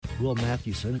Will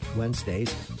Mathewson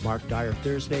Wednesdays, Mark Dyer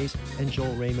Thursdays, and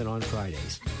Joel Raymond on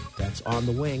Fridays. That's On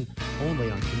the Wing, only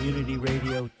on Community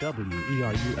Radio,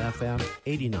 WERU-FM,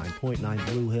 89.9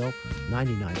 Blue Hill,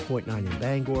 99.9 in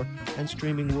Bangor, and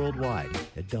streaming worldwide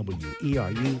at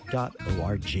WERU.org.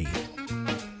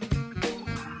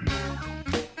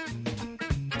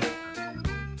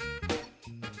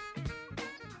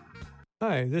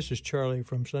 Hi, this is Charlie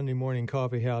from Sunday Morning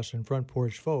Coffee House and Front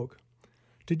Porch Folk.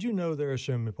 Did you know there are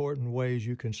some important ways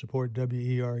you can support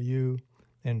WERU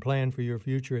and plan for your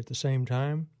future at the same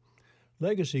time?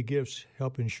 Legacy gifts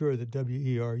help ensure that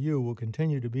WERU will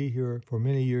continue to be here for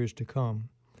many years to come.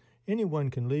 Anyone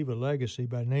can leave a legacy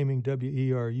by naming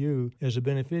WERU as a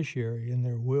beneficiary in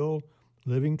their will,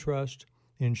 living trust,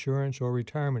 insurance, or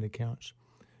retirement accounts.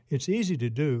 It's easy to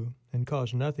do and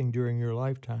costs nothing during your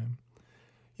lifetime.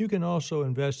 You can also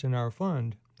invest in our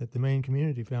fund at the Maine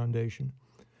Community Foundation.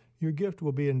 Your gift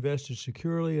will be invested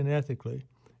securely and ethically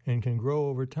and can grow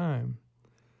over time.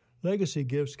 Legacy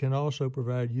gifts can also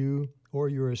provide you or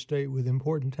your estate with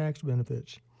important tax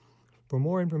benefits. For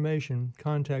more information,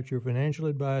 contact your financial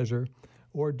advisor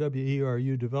or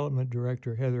WERU Development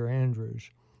Director Heather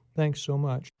Andrews. Thanks so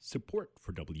much. Support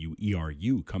for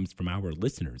WERU comes from our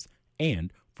listeners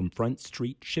and from Front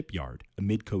Street Shipyard, a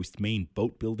Mid-Coast Maine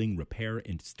boat building, repair,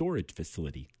 and storage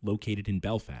facility located in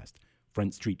Belfast.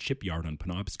 Front Street Shipyard on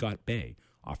Penobscot Bay,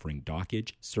 offering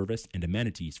dockage, service, and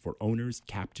amenities for owners,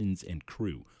 captains, and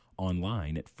crew.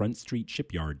 Online at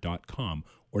frontstreetshipyard.com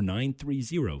or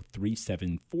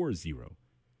 930-3740.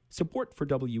 Support for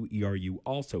WERU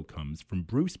also comes from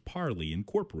Bruce Parley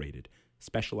Incorporated,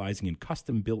 specializing in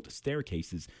custom-built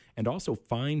staircases and also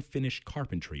fine finished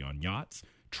carpentry on yachts,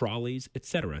 trolleys,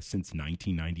 etc. since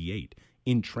 1998.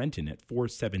 In Trenton at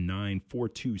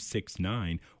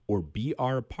 479-4269 or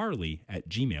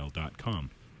brparley@gmail.com.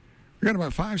 We've got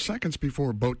about 5 seconds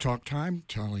before boat talk time.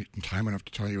 Time enough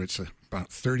to tell you it's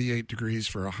about 38 degrees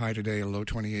for a high today, a low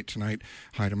 28 tonight,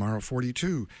 high tomorrow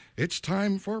 42. It's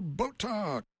time for boat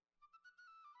talk.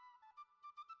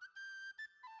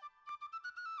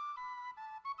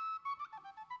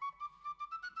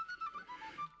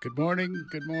 Good morning.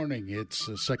 It's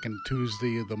the second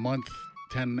Tuesday of the month,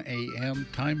 10 a.m.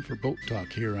 Time for Boat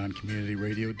Talk here on Community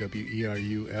Radio,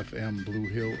 WERU-FM Blue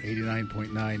Hill,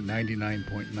 89.9,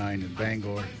 99.9 in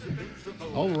Bangor.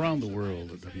 All around the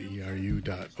world at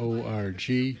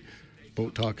WERU.org.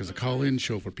 Boat Talk is a call-in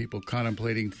show for people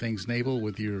contemplating things naval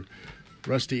with your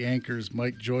rusty anchors,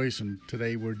 Mike Joyce, and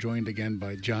today we're joined again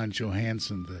by John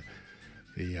Johansson,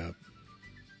 the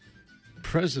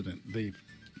president, the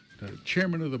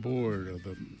chairman of the board of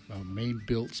the Maine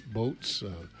Built Boats,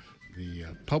 the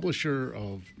publisher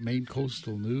of Maine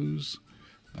Coastal News,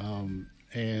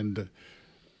 and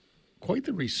quite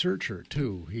the researcher,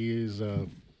 too. He has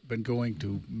been going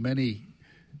to many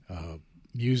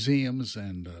museums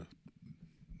and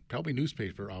probably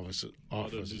newspaper offices.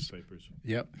 Other newspapers.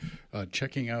 Yep.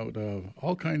 Checking out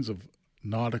all kinds of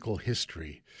nautical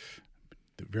history.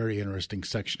 The very interesting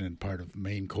section and part of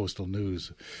Maine Coastal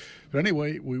News. But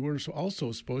anyway, we were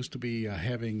also supposed to be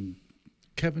having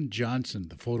Kevin Johnson,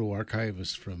 the photo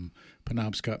archivist from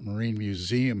Penobscot Marine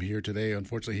Museum, here today.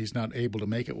 Unfortunately, he's not able to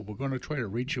make it. Well, we're going to try to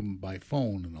reach him by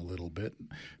phone in a little bit,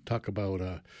 talk about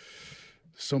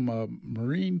some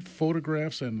marine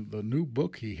photographs and the new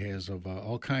book he has of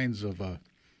all kinds of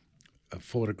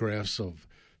photographs of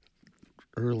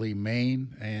early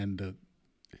Maine. And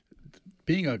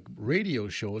being a radio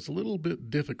show, it's a little bit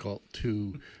difficult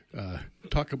to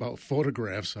talk about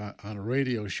photographs on a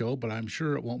radio show, but I'm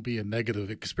sure it won't be a negative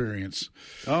experience.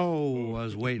 Oh, I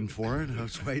was waiting for it.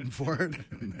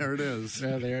 There it is.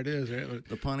 Yeah, there it is.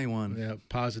 The punny one. Yeah,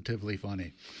 positively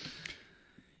funny.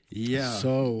 Yeah.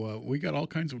 So we got all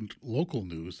kinds of local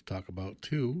news to talk about,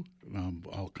 too.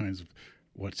 All kinds of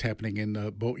what's happening in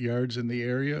boat yards in the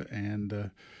area, and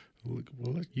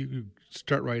we'll let you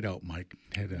start right out, Mike.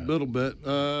 A little bit.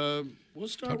 We'll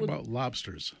start about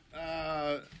lobsters.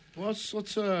 Let's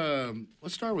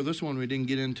start with this one we didn't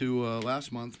get into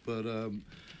last month, but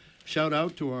shout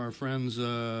out to our friends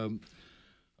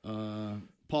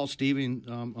Paul Stevens.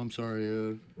 I'm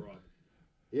sorry, Rob.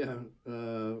 Yeah,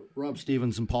 Rob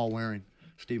Stevens and Paul Waring.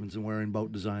 Stevens and Waring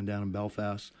Boat Design down in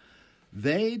Belfast.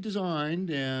 They designed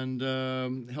and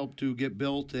helped to get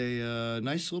built a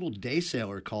nice little day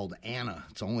sailor called Anna.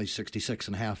 It's only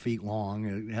 66.5 feet long.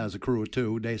 It has a crew of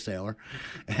 2, day sailor,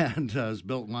 and is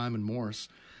built in Lyman Morse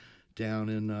down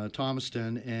in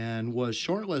Thomaston, and was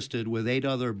shortlisted with 8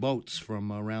 other boats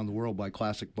from around the world by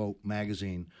Classic Boat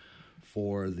Magazine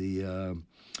for the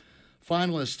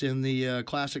finalists in the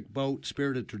Classic Boat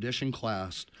Spirited Tradition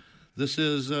class. This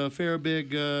is a fair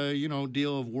big,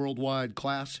 deal of worldwide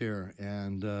class here,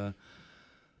 and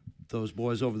those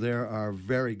boys over there are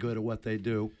very good at what they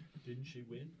do. Didn't she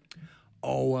win?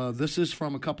 Oh, this is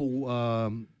from a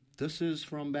couple. This is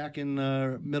from back in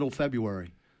middle February.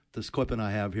 This clipping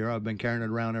I have here, I've been carrying it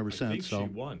around ever since. I think so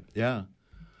she won. Yeah.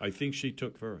 I think she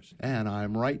took first. And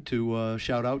I'm right to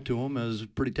shout out to them as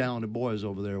pretty talented boys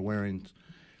over there, Waring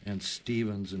and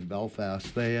Stevens in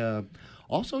Belfast. They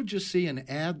also just see an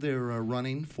ad they're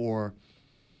running for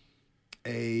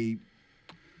I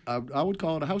would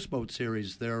call it a houseboat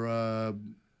series. They're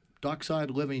dockside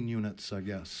living units, I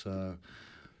guess.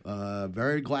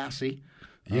 Very glassy.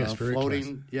 Yes, very floating.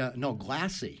 glassy. Yeah, no,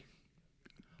 glassy.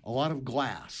 A lot of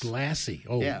glass. Glassy.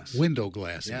 Oh, yes. Window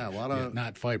glassy. Yeah, a lot of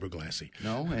not fiberglassy.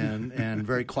 No, and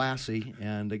very classy.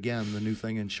 And again, the new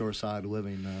thing in shoreside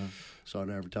living.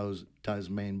 Started to advertise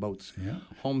Maine boats. Yeah.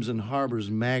 Homes and Harbors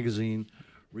magazine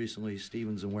recently.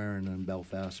 Stevens and Waring in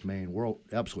Belfast, Maine.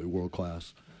 Absolutely world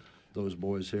class. Those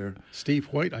boys here. Steve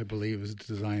White, I believe, has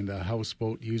designed a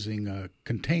houseboat using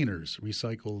containers,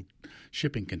 recycled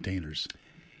shipping containers.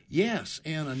 Yes,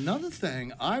 and another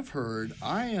thing I've heard,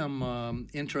 I am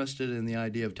interested in the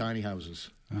idea of tiny houses.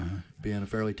 Being a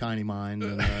fairly tiny mind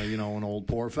and, an old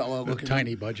poor fellow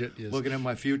Tiny budget. Yes. looking at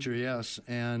my future, yes.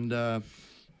 And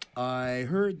I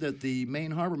heard that the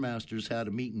Maine Harbor Masters had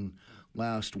a meeting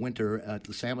last winter at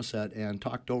the Samoset and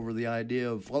talked over the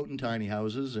idea of floating tiny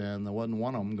houses, and there wasn't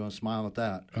one of them going to smile at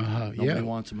that. Nobody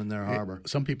wants them in their harbor.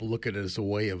 Some people look at it as a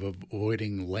way of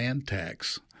avoiding land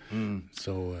tax.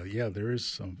 So, there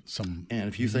is some and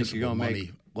if you think you're going to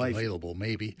make life available,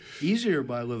 maybe easier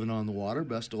by living on the water,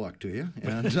 best of luck to you.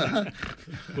 And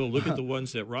well, look at the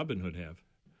ones that Robin Hood have.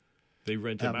 They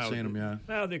rent them out. Haven't seen them, yeah.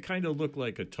 Well, they kind of look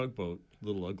like a tugboat, a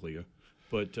little uglier,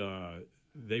 but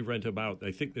they rent them out.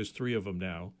 I think there's 3 of them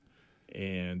now,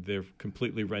 and they're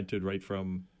completely rented right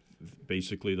from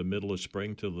basically the middle of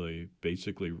spring to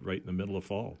basically right in the middle of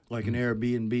fall. Like an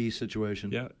Airbnb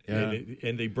situation. Yeah.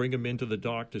 And they bring them into the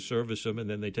dock to service them, and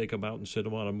then they take them out and sit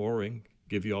them on a mooring,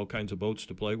 give you all kinds of boats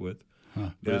to play with.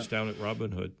 But it's down at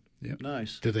Robin Hood. Yep.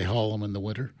 Nice. Do they haul them in the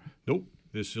winter? Nope.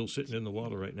 They're still sitting in the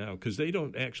water right now because they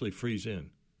don't actually freeze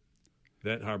in.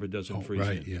 That harbor doesn't freeze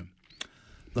right, in. Yeah.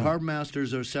 The Harbor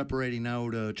Masters are separating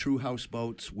out true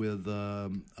houseboats with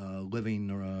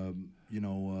living or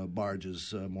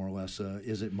barges, more or less.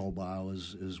 Is it mobile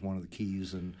is one of the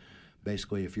keys, and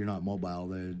basically, if you're not mobile,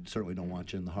 they certainly don't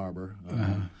want you in the harbor.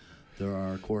 There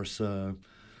are, of course,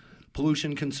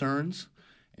 pollution concerns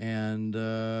and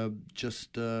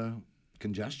just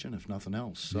congestion, if nothing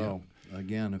else. So,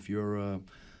 again, if you're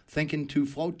thinking to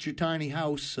float your tiny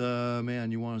house,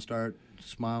 man, you want to start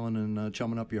smiling and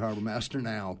chumming up your harbor master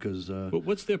now, because. But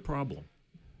what's their problem?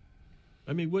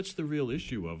 I mean, what's the real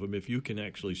issue of them if you can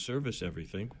actually service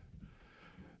everything?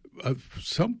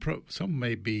 Some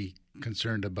may be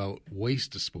concerned about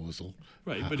waste disposal,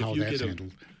 right? But how if you that's get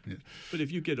handled. But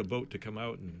if you get a boat to come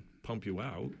out and pump you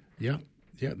out,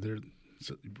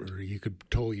 or you could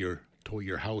tow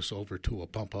your house over to a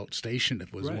pump out station if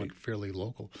it was one fairly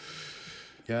local.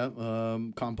 Yeah,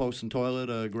 compost and toilet,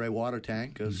 a gray water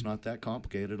tank. It's not that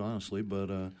complicated, honestly. But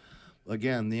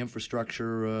again, the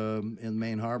infrastructure in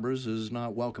Maine harbors is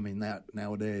not welcoming that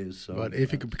nowadays. So, but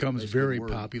if it becomes very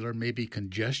popular, maybe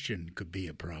congestion could be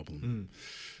a problem.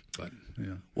 But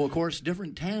well, of course,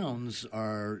 different towns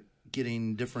are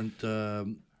getting different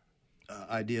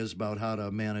ideas about how to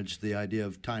manage the idea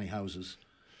of tiny houses.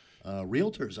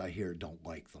 Realtors, I hear, don't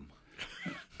like them.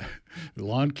 The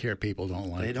lawn care people don't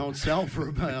like They them. don't sell for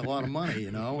a lot of money,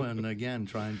 and again,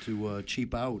 trying to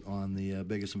cheap out on the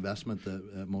biggest investment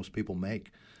that most people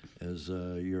make is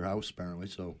your house, apparently.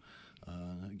 So,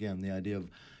 again, the idea of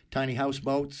tiny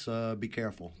houseboats, be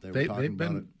careful.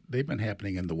 They've been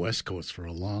happening in the West Coast for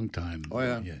a long time. Oh,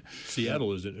 yeah.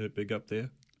 Seattle, isn't it big up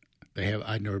there? They have.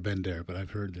 I've never been there, but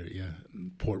I've heard that. Yeah,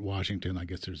 Port Washington. I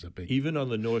guess there's a big. Even on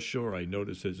the North Shore, I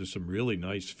noticed there's some really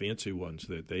nice, fancy ones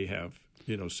that they have.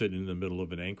 Sitting in the middle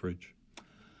of an anchorage.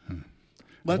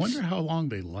 I wonder how long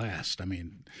they last. I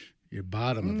mean, your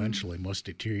bottom eventually must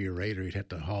deteriorate, or you'd have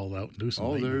to haul out and do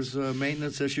some maintenance. There's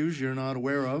maintenance issues you're not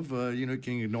aware of. You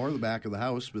can ignore the back of the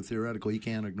house, but theoretically, you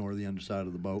can't ignore the underside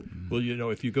of the boat. Well,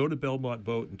 if you go to Belmont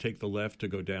Boat and take the left to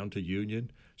go down to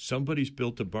Union, somebody's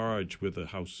built a barge with a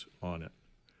house on it.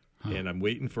 And I'm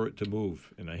waiting for it to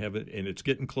move, and I haven't, and it's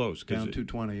getting close. Down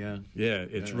 220, yeah. Yeah,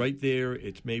 it's right there.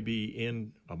 It's maybe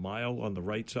in a mile on the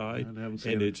right side,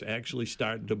 and it's actually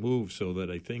starting to move, so that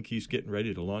I think he's getting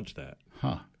ready to launch that.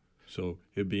 So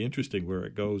it'd be interesting where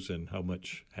it goes and how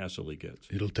much hassle he gets.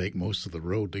 It'll take most of the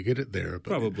road to get it there. But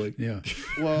Probably. Yeah.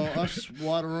 Well, us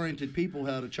water-oriented people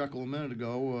had a chuckle a minute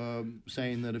ago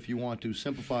saying that if you want to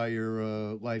simplify your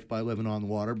life by living on the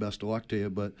water, best of luck to you.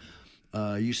 But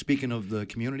you speaking of the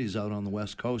communities out on the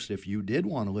West Coast, if you did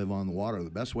want to live on the water, the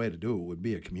best way to do it would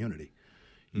be a community.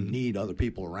 You need other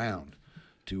people around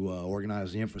to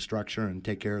organize the infrastructure and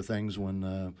take care of things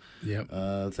when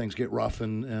things get rough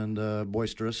and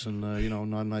boisterous and,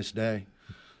 not a nice day.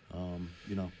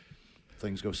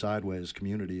 Things go sideways.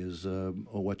 Community is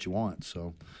what you want.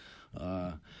 So,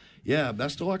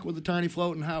 best of luck with the tiny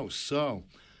floating house. So,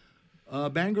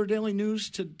 Bangor Daily News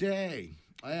today.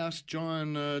 I asked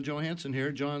John Johansson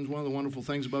here. John's one of the wonderful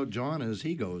things about John is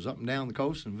he goes up and down the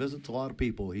coast and visits a lot of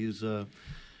people. He's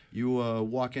you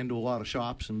walk into a lot of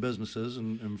shops and businesses,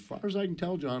 and as far as I can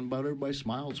tell, John, about everybody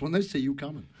smiles when they see you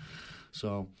coming.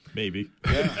 So maybe.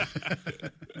 Yeah.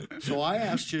 So I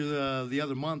asked you the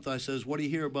other month, I says, what do you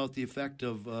hear about the effect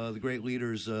of the great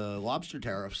leaders' lobster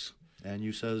tariffs? And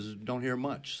you says, don't hear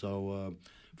much. So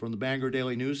from the Bangor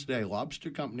Daily News today, Lobster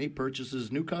Company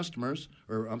pursues new customers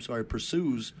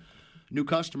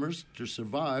to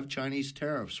survive Chinese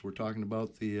tariffs. We're talking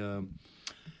about the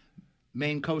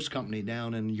Maine Coast Company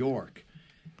down in York.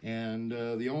 And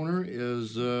the owner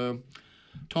is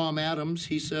Tom Adams.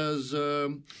 He says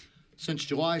since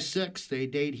July 6th, a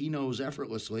date he knows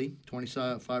effortlessly,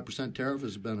 25% tariff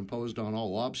has been imposed on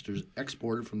all lobsters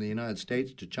exported from the United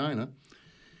States to China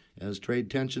as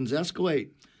trade tensions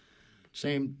escalate.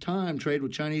 Same time, trade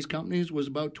with Chinese companies was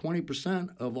about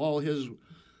 20% of all his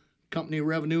company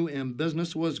revenue, and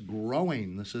business was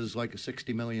growing. This is like a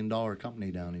 $60 million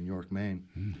company down in York,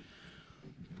 Maine.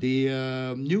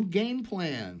 The new game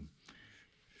plan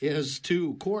is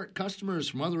to court customers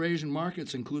from other Asian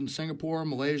markets, including Singapore,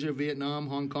 Malaysia, Vietnam,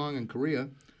 Hong Kong, and Korea.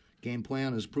 Game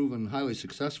plan has proven highly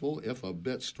successful, if a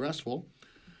bit stressful.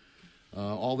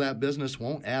 All that business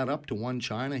won't add up to one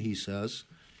China, he says.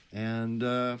 And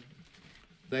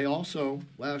they also,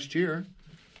 last year,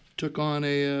 took on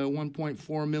a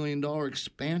 $1.4 million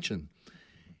expansion.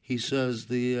 He says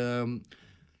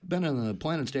been in the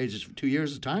planning stages for 2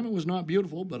 years. At the time, it was not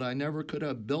beautiful, but I never could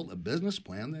have built a business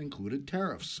plan that included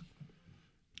tariffs.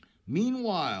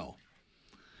 Meanwhile,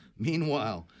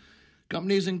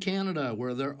 companies in Canada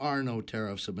where there are no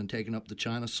tariffs have been taking up the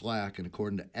China slack, and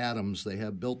according to Adams, they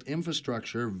have built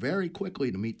infrastructure very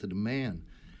quickly to meet the demand.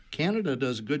 Canada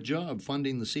does a good job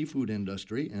funding the seafood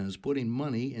industry and is putting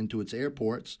money into its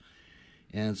airports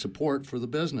and support for the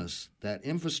business. That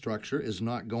infrastructure is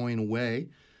not going away.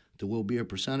 There will be a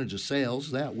percentage of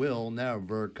sales that will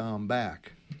never come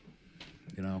back.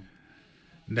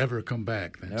 Never come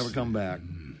back. Never come back.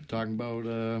 Talking about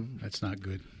that's not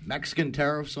good. Mexican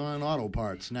tariffs on auto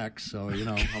parts next. So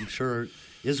I'm sure.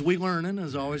 Is we learning?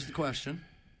 Is always the question.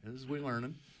 Is we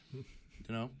learning?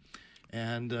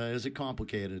 And is it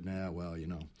complicated? Well,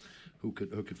 who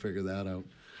could figure that out?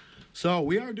 So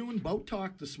we are doing boat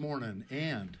talk this morning,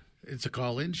 and it's a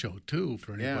call-in show too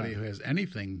for anybody who has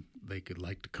anything they could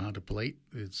like to contemplate.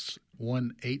 It's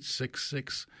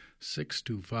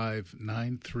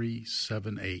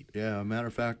 1-866-625-9378. Yeah, matter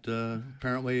of fact,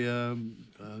 apparently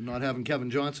not having Kevin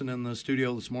Johnson in the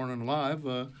studio this morning live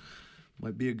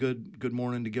might be a good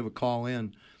morning to give a call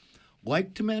in.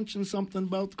 Like to mention something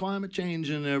about climate change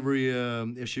in every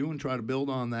issue and try to build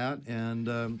on that.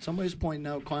 And somebody's pointing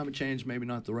out climate change maybe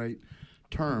not the right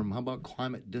term. How about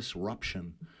climate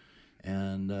disruption?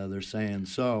 And they're saying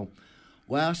so.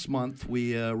 Last month,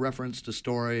 we referenced a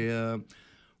story,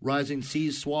 rising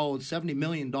seas swallowed $70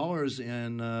 million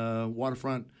in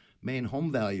waterfront Maine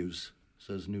home values,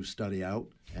 says a new study out.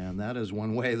 And that is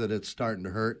one way that it's starting to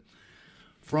hurt.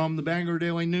 From the Bangor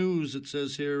Daily News, it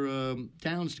says here,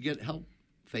 towns to get help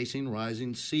facing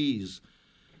rising seas.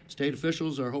 State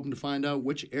officials are hoping to find out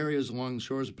which areas along the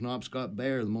shores of Penobscot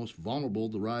Bay are the most vulnerable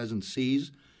to rising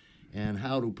seas and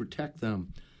how to protect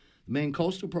them. The Maine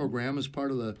Coastal Program, as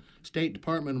part of the State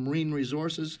Department of Marine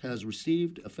Resources, has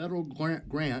received a federal grant,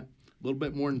 a little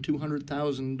bit more than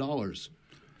 $200,000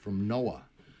 from NOAA,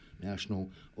 National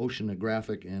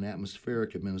Oceanographic and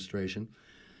Atmospheric Administration.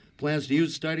 Plans to use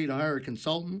the study to hire a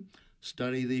consultant,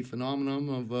 study the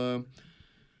phenomenon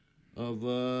of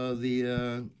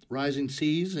the rising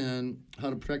seas and how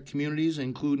to protect communities,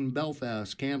 including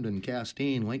Belfast, Camden,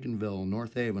 Castine, Lincolnville,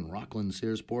 North Haven, Rockland,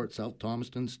 Searsport, South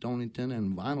Thomaston, Stonington,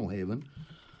 and Vinyl Haven,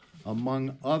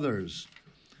 among others.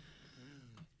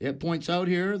 It points out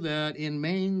here that in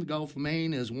Maine, the Gulf of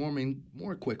Maine is warming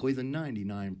more quickly than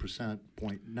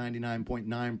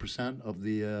 99.9% of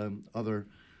the other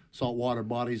saltwater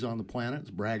bodies on the planet. It's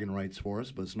bragging rights for us,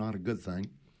 but it's not a good thing.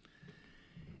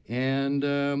 And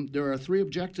there are 3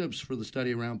 objectives for the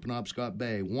study around Penobscot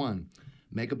Bay. 1,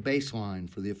 make a baseline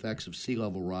for the effects of sea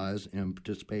level rise and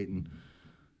participating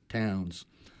towns.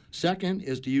 2nd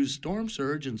is to use storm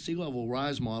surge and sea level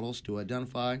rise models to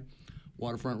identify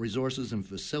waterfront resources and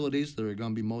facilities that are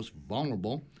going to be most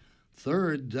vulnerable.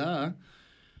 3rd,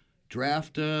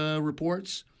 draft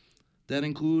reports that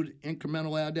include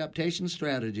incremental adaptation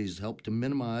strategies to help to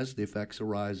minimize the effects of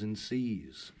rising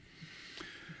seas.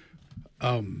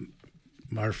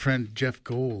 My friend Jeff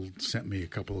Gold sent me a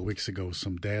couple of weeks ago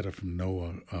some data from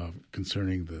NOAA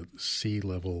concerning the sea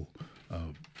level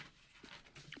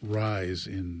rise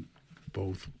in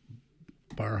both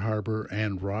Bar Harbor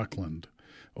and Rockland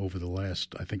over the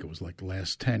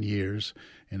last 10 years.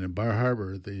 And in Bar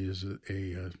Harbor, there's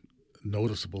a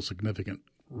noticeable, significant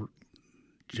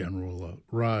general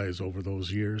rise over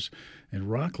those years. In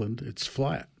Rockland, it's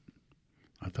flat.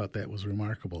 I thought that was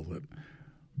remarkable that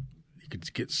you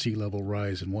could get sea level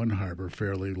rise in one harbor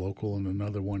fairly local and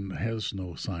another one has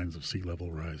no signs of sea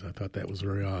level rise. I thought that was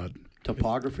very odd.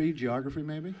 Topography, geography,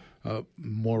 maybe?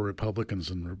 More Republicans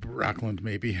in Rockland,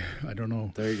 maybe. I don't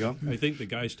know. There you go. I think the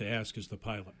guys to ask is the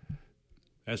pilot.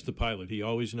 Ask the pilot. He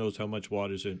always knows how much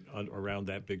water's around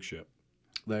that big ship.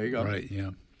 There you go. Right, yeah.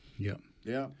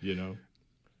 You know?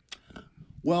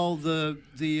 Well,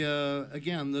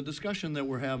 again, the discussion that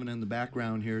we're having in the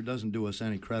background here doesn't do us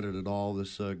any credit at all.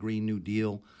 This Green New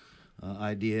Deal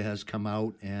idea has come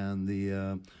out, and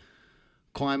the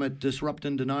climate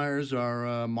disrupting deniers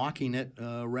are mocking it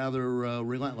rather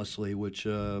relentlessly, which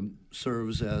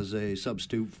serves as a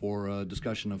substitute for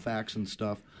discussion of facts and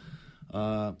stuff.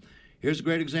 Here's a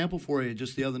great example for you.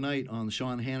 Just the other night on the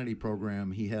Sean Hannity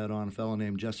program, he had on a fellow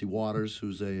named Jesse Waters,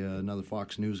 who's another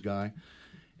Fox News guy,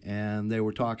 and they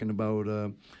were talking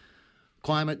about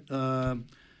climate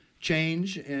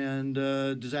change and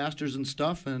disasters and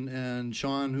stuff, and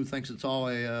Sean, who thinks it's all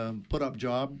a put-up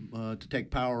job to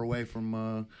take power away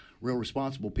from real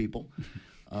responsible people,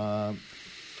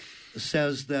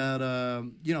 says that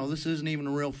this isn't even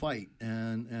a real fight,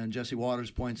 and Jesse Waters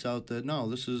points out that no,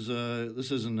 this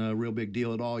isn't a real big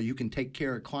deal at all. You can take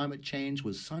care of climate change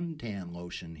with suntan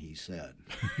lotion, he said.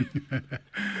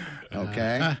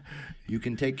 Okay, you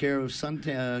can take care of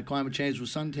climate change with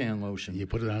suntan lotion. You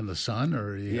put it on the sun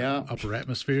or the upper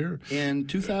atmosphere. In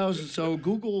 2000, so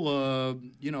Google,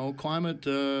 climate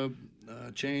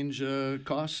change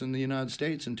costs in the United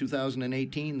States in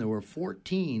 2018. There were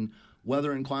 14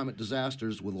 weather and climate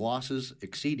disasters with losses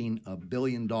exceeding $1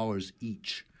 billion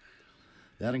each.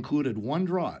 That included 1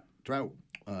 drought,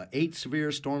 8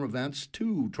 severe storm events,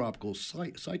 2 tropical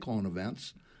cyclone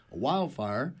events, a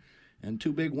wildfire, and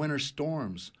 2 big winter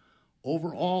storms.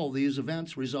 Overall, these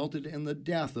events resulted in the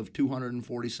death of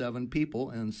 247 people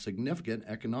and significant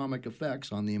economic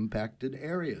effects on the impacted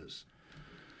areas.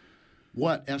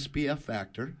 What SPF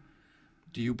factor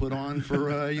do you put on for,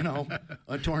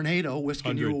 a tornado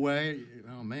whisking 100. You away?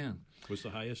 Oh, man. Was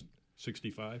the highest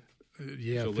 65?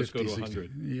 Yeah, so 50, let's go to 60.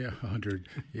 100. Yeah, 100,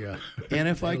 yeah. And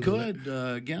if I could,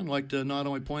 again, like to not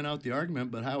only point out the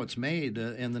argument, but how it's made.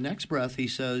 In the next breath, he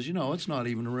says, it's not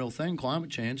even a real thing. Climate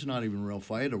change is not even a real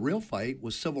fight. A real fight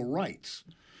was civil rights.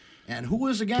 And who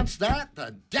was against that?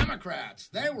 The Democrats.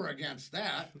 They were against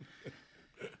that,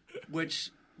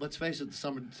 which... Let's face it, the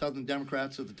Southern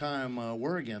Democrats at the time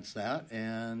were against that,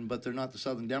 but they're not the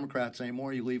Southern Democrats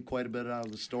anymore. You leave quite a bit out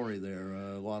of the story there,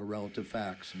 a lot of relative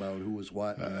facts about who was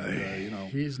what.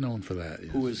 He's known for that.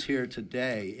 Yes. Who is here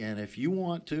today. And if you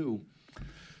want to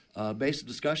base a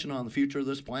discussion on the future of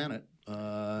this planet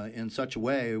in such a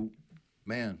way,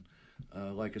 man,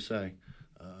 like I say,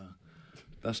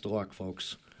 best of luck,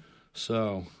 folks.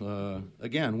 So,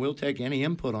 again, we'll take any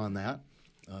input on that.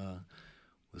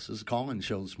 This is a call-in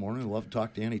show this morning. I'd love to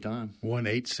talk to you anytime.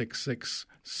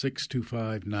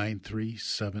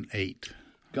 1-866-625-9378.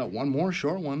 Got one more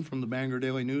short one from the Bangor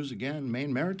Daily News again.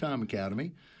 Maine Maritime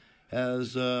Academy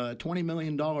has a $20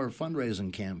 million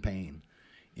fundraising campaign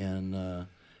in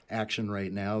action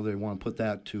right now. They want to put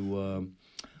that to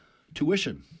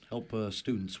tuition, help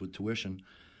students with tuition.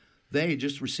 They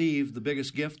just received the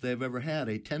biggest gift they've ever had,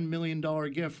 a $10 million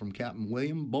gift from Captain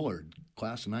William Bullard,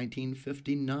 class of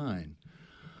 1959.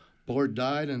 Bullard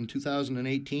died in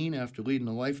 2018 after leading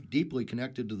a life deeply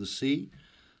connected to the sea,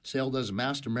 sailed as a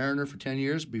master mariner for 10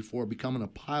 years before becoming a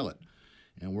pilot,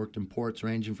 and worked in ports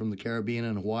ranging from the Caribbean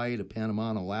and Hawaii to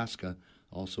Panama and Alaska,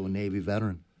 also a Navy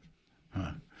veteran.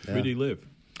 Huh. Yeah. Where did he live?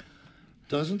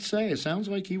 Doesn't say. It sounds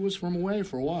like he was from away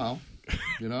for a while,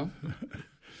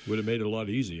 Would have made it a lot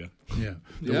easier. Yeah.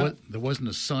 There wasn't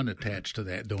a son attached to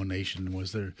that donation,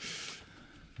 was there?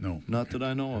 No. Not that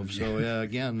I know of. So, yeah,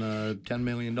 again, $10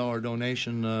 million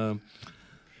donation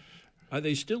Are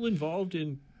they still involved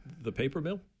in the paper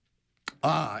mill?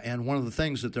 And one of the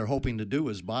things that they're hoping to do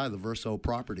is buy the Verso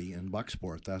property in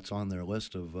Bucksport. That's on their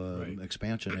list of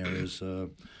expansion areas.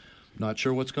 Not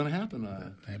sure what's going to happen.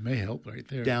 That may help right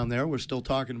there. Down there, we're still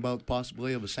talking about the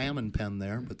possibility of a salmon pen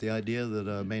there, but the idea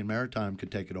that Maine Maritime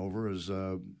could take it over is,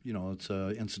 it's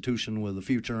an institution with a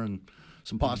future and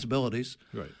some possibilities.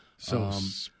 Right. So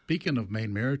speaking of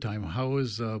Maine Maritime, how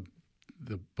is the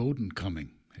Bowden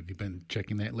coming? Have you been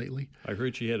checking that lately? I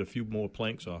heard she had a few more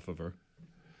planks off of her.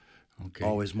 Okay.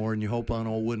 Always more than you hope on an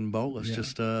old wooden boat. Let's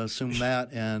just assume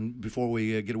that. And before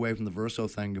we get away from the Verso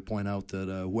thing, to point out that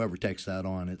whoever takes that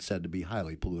on, it's said to be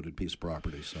highly polluted piece of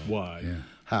property. So why? Yeah.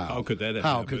 How could that have How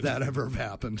happened? could that ever have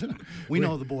happened? we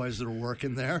know the boys that are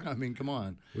working there. I mean, come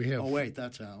on. Oh, wait,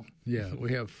 that's how. Yeah,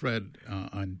 we have Fred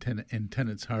in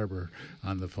Tennant's Harbor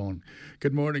on the phone.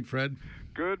 Good morning, Fred.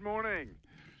 Good morning.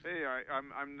 Hey,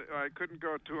 I couldn't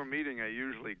go to a meeting I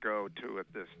usually go to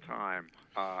at this time,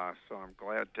 so I'm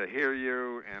glad to hear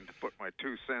you and to put my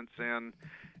 2 cents in.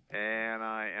 And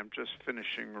I am just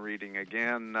finishing reading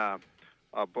again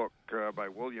a book by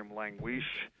William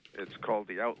Languish. It's called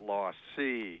The Outlaw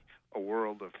Sea, A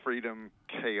World of Freedom,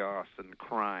 Chaos, and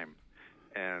Crime,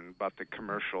 and about the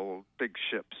commercial big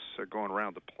ships going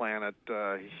around the planet.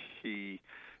 He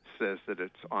says that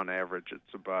on average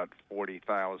it's about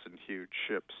 40,000 huge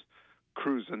ships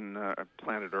cruising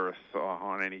planet Earth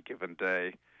on any given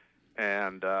day,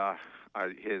 and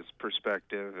his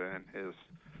perspective and his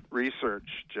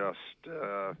research just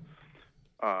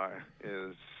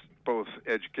is both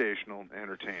educational and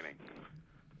entertaining.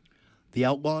 The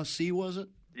Outlaw Sea, was it?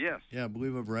 Yes. Yeah, I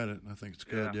believe I've read it. I think it's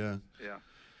good. Yeah.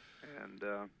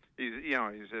 And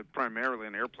he's primarily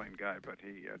an airplane guy, but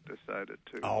he decided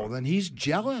to. Oh, then he's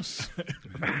jealous.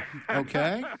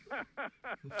 Okay.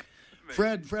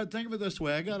 Fred, think of it this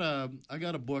way. I got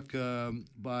a book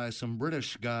by some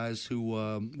British guys who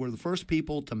were the first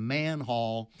people to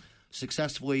man-haul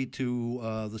successfully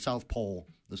to the South Pole.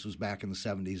 This was back in the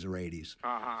 70s or 80s.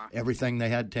 Uh-huh. Everything they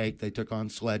had to take, they took on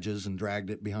sledges and dragged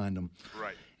it behind them.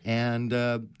 Right. And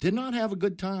did not have a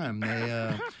good time.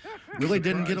 They really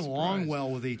didn't get along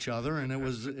well with each other, and it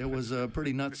was a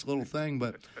pretty nuts little thing.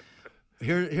 But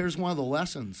here's one of the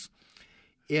lessons: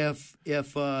 if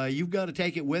you've got to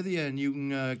take it with you and you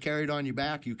can carry it on your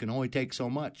back, you can only take so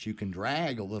much. You can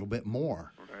drag a little bit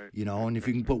more, and if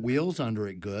you can put wheels under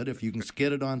it, good. If you can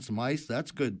skid it on some ice,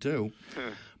 that's good too.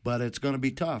 But it's going to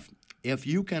be tough. If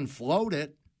you can float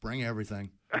it, bring everything.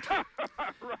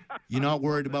 You're not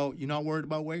worried about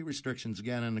weight restrictions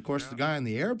again. And of course, the guy in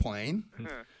the airplane,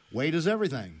 weight is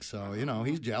everything. So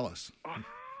he's jealous.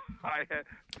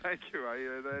 Thank you.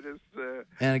 That is.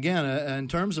 And again, in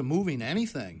terms of moving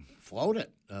anything, float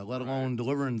it. Let alone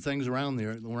delivering things around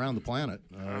the planet.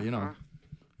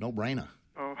 No brainer.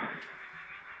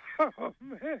 Oh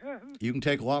man! You can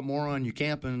take a lot more on your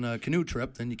camping canoe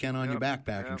trip than you can on your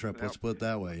backpacking trip. Let's put it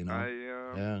that way.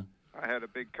 I had a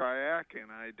big kayak,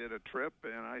 and I did a trip,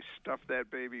 and I stuffed that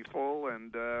baby full,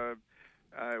 and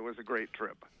it was a great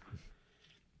trip.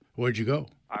 Where'd you go?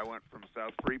 I went from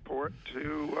South Freeport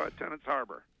to Tennant's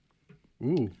Harbor.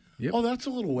 Ooh. Yep. Oh, that's a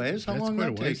little ways. How long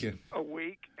did that take you? A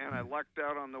week, and I lucked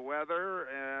out on the weather.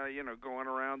 Going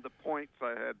around the points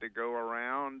I had to go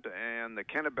around, and the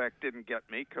Kennebec didn't get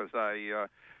me because I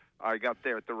got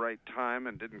there at the right time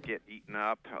and didn't get eaten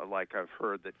up like I've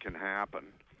heard that can happen.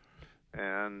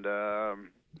 And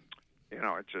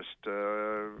it just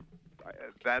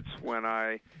that's when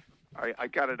I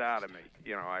got it out of me.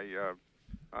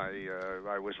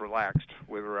 I was relaxed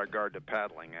with regard to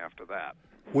paddling after that.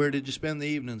 Where did you spend the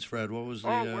evenings, Fred? What was the?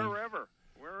 Wherever.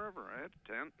 I had a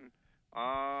tent.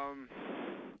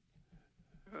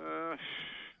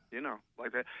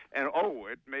 Like that. And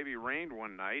it maybe rained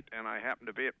one night, and I happened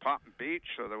to be at Poppin Beach,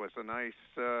 so there was a nice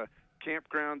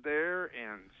campground there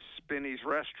and Spinney's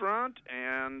restaurant,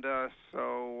 and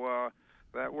so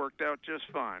that worked out just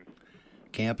fine.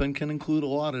 Camping can include a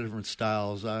lot of different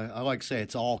styles. I like to say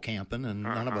it's all camping, and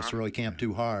none of us really camp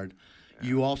too hard. Yeah.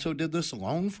 You also did this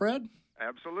alone, Fred?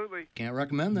 Absolutely. Can't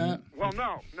recommend that. Well,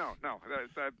 no.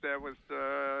 That was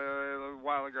a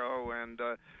while ago, and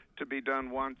to be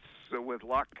done once with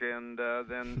luck, and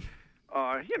then,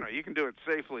 you can do it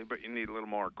safely, but you need a little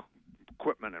more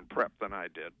equipment and prep than I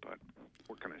did, but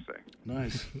what can I say?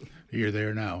 Nice. You're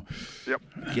there now. Yep.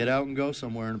 Get out and go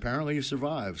somewhere, and apparently you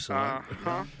survived, so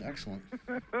excellent.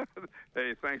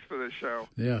 Hey, thanks for the show.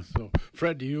 Yeah, so,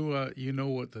 Fred, do you know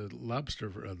what the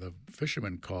the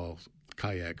fishermen call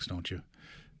kayaks, don't you?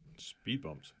 Speed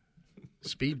bumps.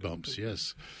 Speed bumps,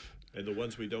 yes. And the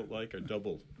ones we don't like are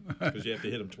double, because you have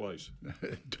to hit them twice.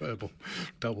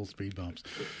 double speed bumps.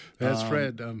 That's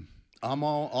Fred. I'm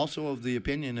also of the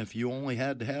opinion if you only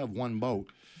had to have one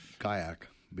boat, kayak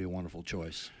would be a wonderful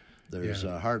choice. There's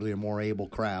hardly a more able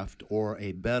craft or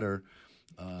a better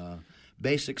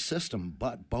basic system,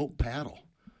 but boat paddle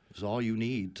is all you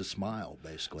need to smile,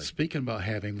 basically. Speaking about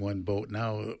having one boat,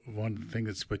 now one thing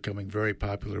that's becoming very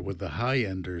popular with the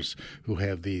high-enders who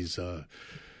have these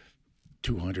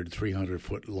 200,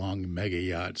 300-foot long mega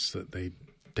yachts that they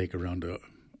take around to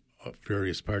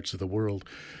various parts of the world,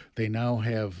 they now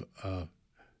have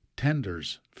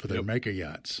tenders for their mega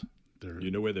yachts.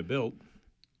 You know where they're built?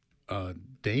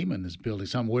 Damon is building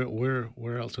some. Where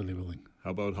else are they building? How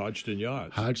about Hodgson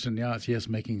Yachts? Hodgson Yachts, yes,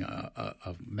 making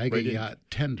a mega yacht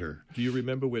tender. Do you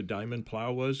remember where Diamond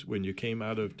Plow was when you came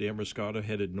out of Damariscotta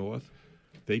headed north?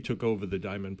 They took over the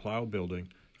Diamond Plow building,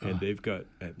 and they've got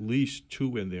at least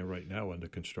 2 in there right now under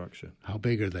construction. How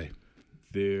big are they?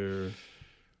 They're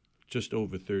just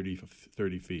over 30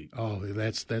 feet. Oh,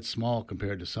 that's small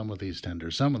compared to some of these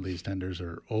tenders. Some of these tenders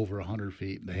are over 100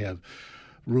 feet. They have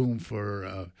room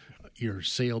for your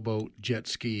sailboat, jet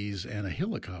skis, and a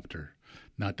helicopter,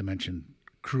 not to mention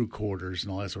crew quarters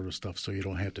and all that sort of stuff, so you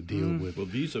don't have to deal with... Well,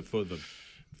 these are for the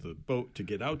boat to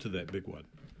get out to that big one.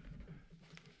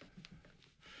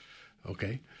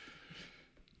 Okay.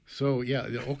 So,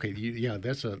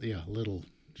 that's a little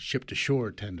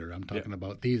ship-to-shore tender. I'm talking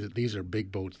about these are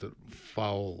big boats that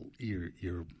foul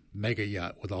your mega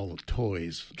yacht with all the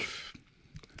toys.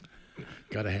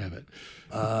 Got to have it.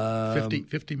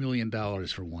 $50 million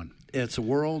for one. It's a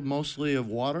world mostly of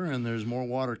water, and there's more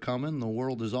water coming. The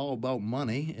world is all about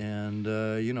money, and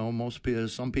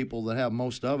some people that have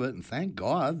most of it, and thank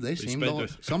God they seem to.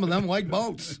 Some of them like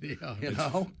boats.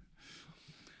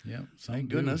 Yeah, thank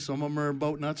goodness. Some of them are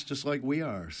boat nuts just like we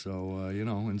are. So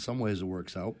in some ways it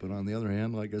works out, but on the other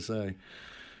hand, like I say,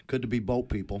 good to be boat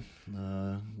people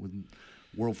with a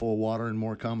world full of water and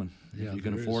more coming. If you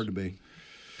can afford to be.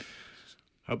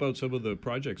 How about some of the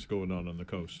projects going on the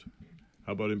coast?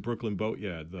 How about in Brooklyn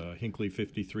Boatyard, the Hinckley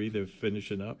 53, they're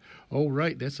finishing up? Oh,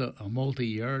 right. That's a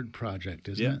multi-yard project,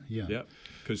 isn't it? Yeah.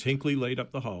 Because Hinckley laid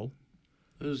up the hull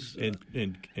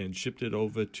and shipped it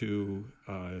over to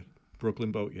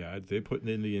Brooklyn Boatyard. They're putting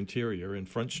in the interior, and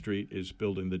Front Street is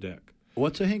building the deck.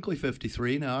 What's a Hinckley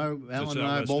 53? Now, Alan and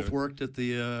I both worked at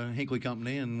the Hinckley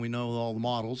Company, and we know all the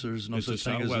models. There's no such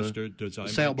thing as a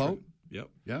sailboat. Yep.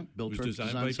 Yeah, Bill Tripp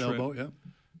designed by sailboat, Tripp.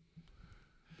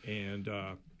 And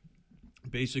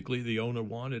basically the owner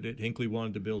wanted it. Hinckley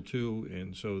wanted to build 2,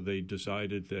 and so they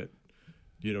decided that,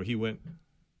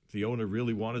 the owner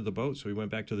really wanted the boat, so he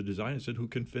went back to the designer and said, who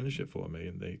can finish it for me?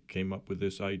 And they came up with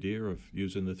this idea of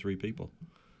using the 3 people.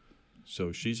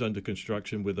 So she's under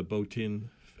construction with a Boatin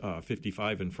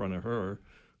 55 in front of her,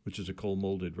 which is a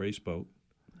coal-molded race boat,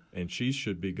 and she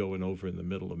should be going over in the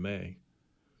middle of May.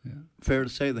 Yeah. Fair to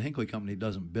say the Hinckley Company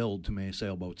doesn't build too many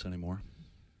sailboats anymore.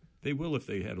 They will if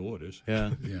they had orders.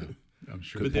 Yeah, I'm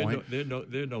sure. But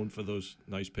they're known for those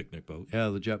nice picnic boats. Yeah,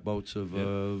 the jet boats have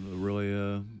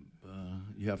really.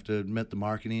 You have to admit the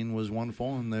marketing was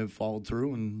wonderful, and they've followed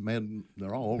through and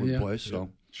they're all over the place. So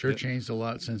sure changed a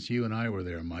lot since you and I were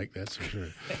there, Mike. That's for sure.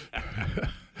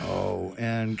 Oh,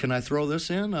 and can I throw this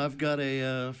in? I've got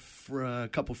a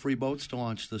couple free boats to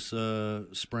launch this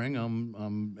spring.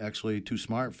 I'm actually too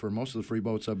smart for most of the free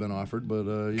boats I've been offered, but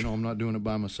I'm not doing it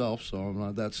by myself, so I'm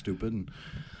not that stupid. And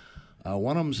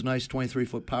one of them's a nice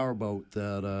 23-foot power boat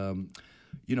that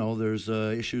there's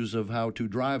issues of how to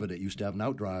drive it. It used to have an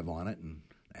outdrive on it,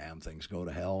 and things go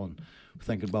to hell. And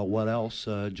thinking about what else,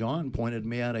 John pointed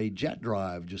me at a jet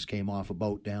drive. Just came off a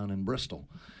boat down in Bristol.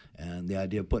 And the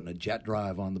idea of putting a jet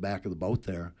drive on the back of the boat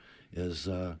there is,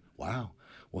 wow.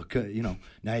 Well,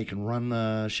 now you can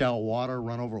run shallow water,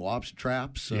 run over lobster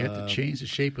traps. You have to change the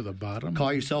shape of the bottom.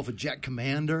 Call yourself a jet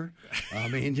commander. I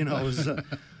mean, it was...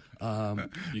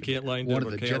 you can't line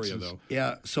down a carrier, though.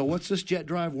 Yeah, so what's this jet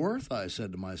drive worth, I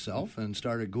said to myself, and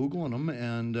started Googling them.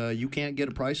 And you can't get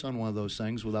a price on one of those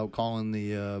things without calling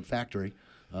the factory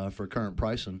for current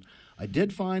pricing. I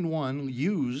did find one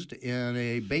used in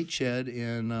a bait shed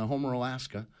in Homer,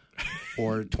 Alaska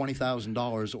for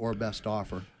 $20,000 or best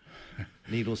offer.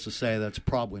 Needless to say, that's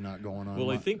probably not going on.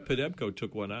 Well, I think Pedebco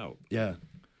took one out. Yeah.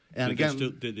 And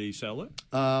did he sell it?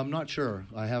 I'm not sure.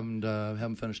 I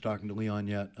haven't finished talking to Leon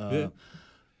yet.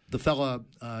 The fella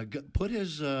put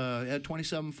his had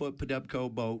 27-foot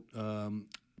Pedebco boat,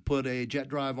 put a jet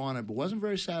drive on it, but wasn't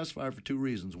very satisfied for 2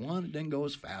 reasons. One, it didn't go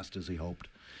as fast as he hoped.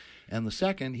 And the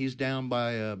second, he's down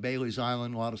by Bailey's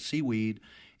Island, a lot of seaweed,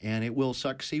 and it will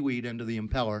suck seaweed into the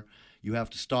impeller. You have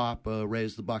to stop,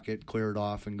 raise the bucket, clear it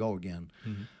off, and go again.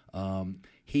 Mm-hmm.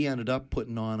 he ended up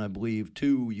putting on, I believe,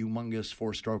 2 humongous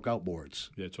 4-stroke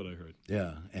outboards. Yeah, that's what I heard.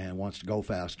 Yeah, and wants to go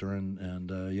faster,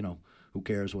 and who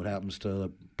cares what happens to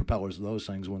the propellers of those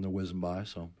things when they're whizzing by,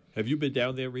 so. Have you been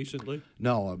down there recently?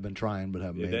 No, I've been trying, but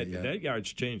haven't made it yet. That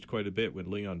yard's changed quite a bit when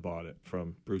Leon bought it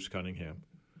from Bruce Cunningham.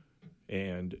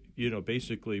 And,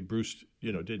 basically Bruce,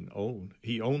 didn't own.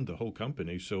 He owned the whole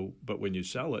company, but when you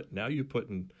sell it, now you're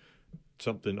putting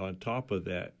something on top of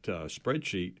that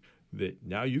spreadsheet that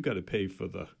now you got to pay for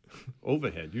the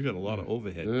overhead. You got a lot of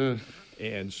overhead.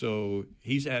 And so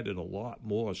he's added a lot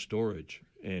more storage,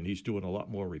 and he's doing a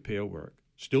lot more repair work.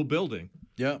 Still building.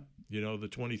 Yeah. The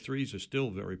 23s are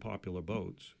still very popular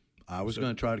boats. I was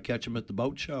going to try to catch him at the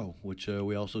boat show, which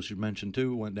we also should mention,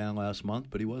 too. Went down last month,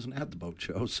 but he wasn't at the boat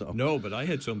show. So No, but I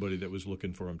had somebody that was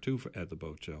looking for him, too, at the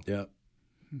boat show. Yeah.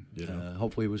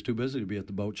 Hopefully he was too busy to be at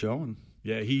the boat show.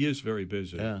 Yeah, he is very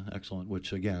busy. Yeah, excellent,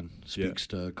 which, again, speaks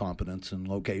to competence and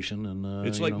location. And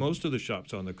it's like most of the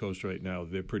shops on the coast right now.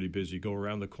 They're pretty busy. Go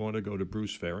around the corner, go to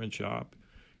Bruce Farron shop.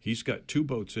 He's got 2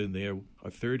 boats in there, a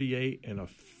 38 and a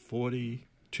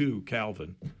 42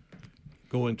 Calvin,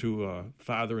 going to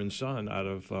father and son out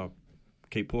of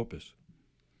Cape Porpoise.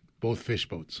 Both fish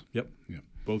boats. Yep.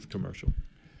 Both commercial.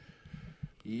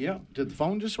 Yeah. Did the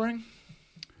phone just ring?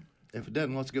 If it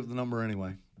didn't, let's give the number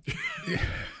anyway.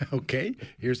 Okay.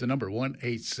 Here's the number,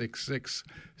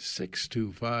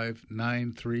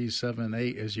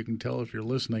 1-866-625-9378. As you can tell if you're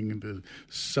listening, the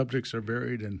subjects are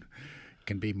varied and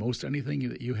can be most anything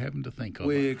that you happen to think of.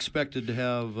 We expected to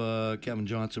have Kevin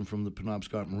Johnson from the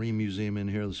Penobscot Marine Museum in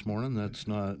here this morning. That's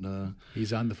not...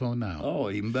 He's on the phone now. Oh,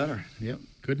 even better. Yep.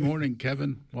 Good morning,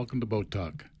 Kevin. Welcome to Boat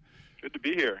Talk. Good to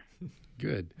be here.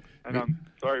 Good. And I'm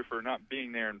sorry for not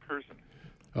being there in person.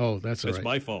 Oh, that's all right. That's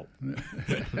my fault.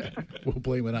 We'll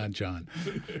blame it on John.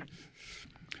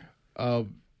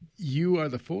 You are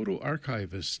the photo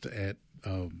archivist at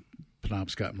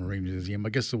Penobscot Marine Museum. I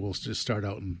guess we'll just start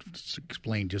out and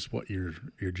explain just what your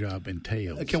job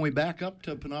entails. Can we back up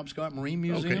to Penobscot Marine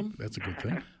Museum? Okay, that's a good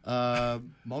thing.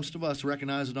 Most of us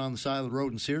recognize it on the side of the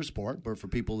road in Searsport, but for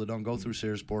people that don't go through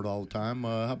Searsport all the time,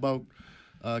 how about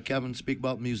Kevin speak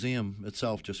about the museum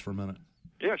itself just for a minute?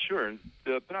 Yeah, sure.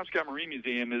 The Penobscot Marine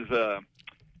Museum is the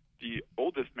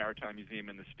oldest maritime museum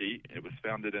in the state. It was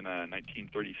founded in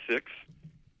 1936,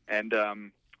 and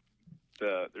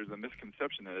there's a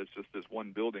misconception that it's just this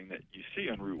one building that you see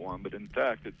on Route 1, but in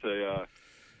fact it's a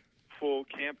full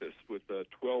campus with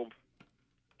 12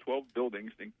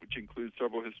 buildings, which includes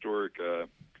several historic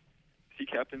sea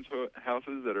captains'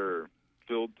 houses that are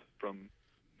filled from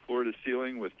floor to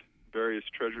ceiling with various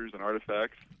treasures and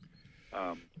artifacts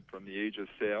from the age of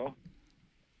sail.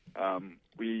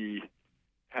 We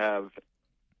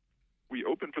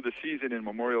open for the season in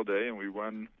Memorial Day, and we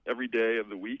run every day of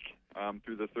the week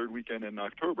through the third weekend in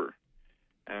October,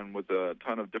 and with a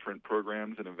ton of different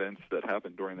programs and events that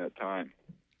happen during that time.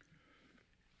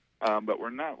 But we're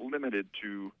not limited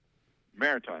to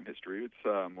maritime history.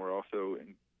 We're also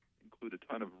include a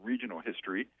ton of regional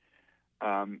history,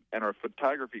 and our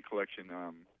photography collection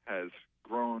has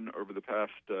grown over the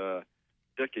past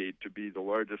decade to be the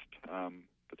largest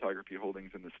photography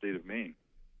holdings in the state of Maine.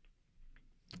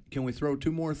 Can we throw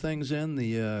 2 more things in?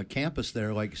 The campus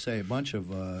there, like you say, a bunch of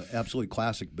absolutely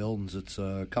classic buildings. It's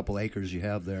a couple acres you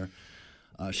have there.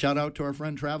 Shout out to our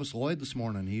friend Travis Lloyd this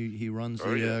morning. He runs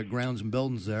grounds and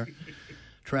buildings there.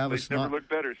 Travis never looked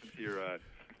better since he arrived.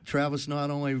 Travis not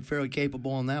only fairly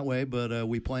capable in that way, but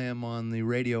we play him on the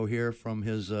radio here from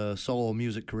his solo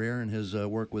music career and his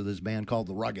work with his band called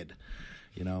The Rugged.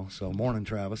 So morning,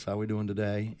 Travis. How we doing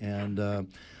today? And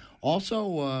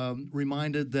also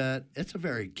reminded that it's a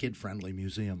very kid-friendly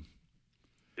museum.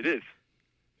 It is,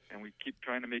 and we keep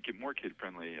trying to make it more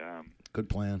kid-friendly. Good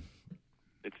plan.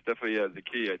 It's definitely the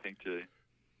key, I think, to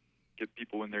get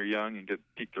people when they're young and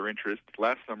pique their interest.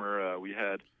 Last summer, we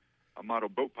had a model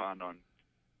boat pond on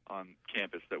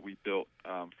campus that we built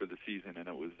for the season, and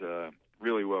it was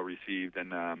really well received,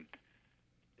 and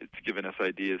it's given us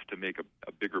ideas to make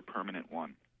a bigger permanent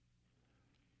one.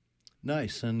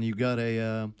 Nice, and you got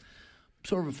a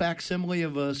sort of a facsimile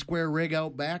of a square rig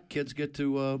out back. Kids get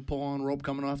to pull on rope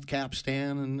coming off the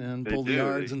capstan and pull the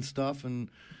yards and stuff. And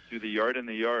do the yard in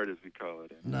the yard, as we call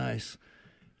it. Nice.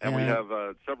 And we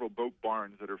have several boat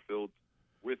barns that are filled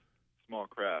with small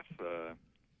crafts,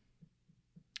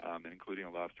 and including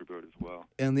a lobster boat as well.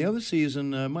 And the other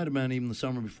season, might have been even the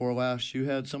summer before last, you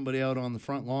had somebody out on the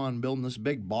front lawn building this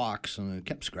big box, and it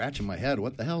kept scratching my head.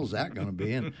 What the hell is that going to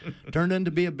be? And it turned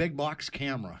into be a big box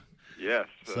camera. Yes.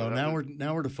 So now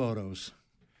we're to photos.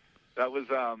 That was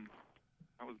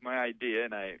my idea,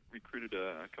 and I recruited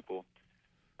a couple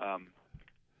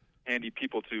handy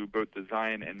people to both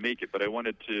design and make it, but I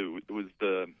wanted to. It was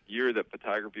the year that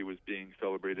photography was being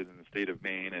celebrated in the state of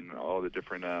Maine, and all the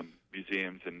different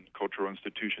museums and cultural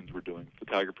institutions were doing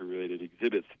photography-related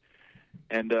exhibits.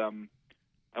 And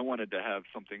I wanted to have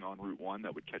something on Route 1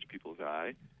 that would catch people's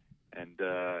eye. And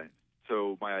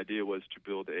so my idea was to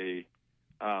build a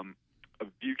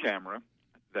view camera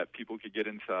that people could get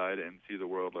inside and see the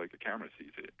world like a camera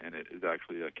sees it. And it is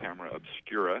actually a camera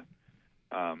obscura.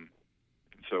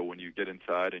 So when you get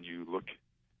inside and you look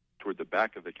toward the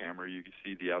back of the camera, you can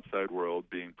see the outside world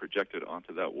being projected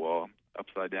onto that wall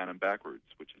upside down and backwards,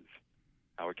 which is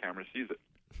how a camera sees it.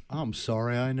 I'm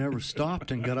sorry I never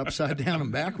stopped and got upside down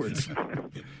and backwards.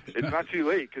 It's not too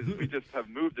late because we just have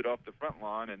moved it off the front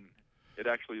lawn, and it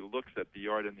actually looks at the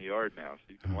yard in the yard now, so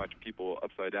you can watch people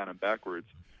upside down and backwards.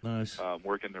 Nice.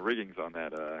 Working the riggings on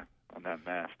that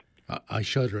mast. I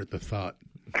shudder at the thought.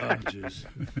 Oh, jeez.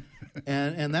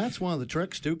 And that's one of the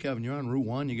tricks, too, Kevin. You're on Route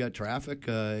 1, you got traffic.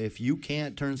 If you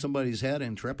can't turn somebody's head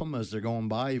and trip them as they're going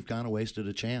by, you've kind of wasted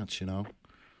a chance, you know?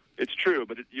 It's true,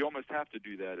 but you almost have to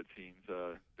do that, it seems.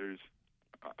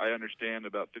 I understand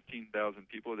about 15,000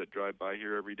 people that drive by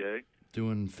here every day.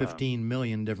 Doing 15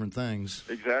 million different things.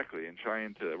 Exactly, and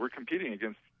we're competing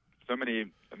against so many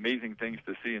amazing things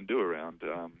to see and do around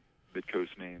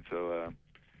Mid-Coast Maine. So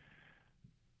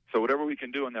whatever we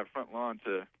can do on that front lawn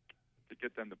to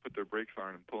get them to put their brakes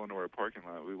on and pull into our parking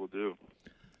lot, we will do.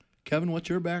 Kevin, what's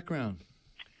your background?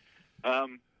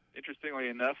 Interestingly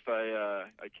enough, I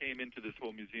came into this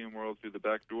whole museum world through the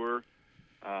back door.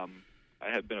 I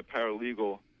had been a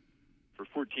paralegal for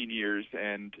 14 years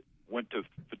and went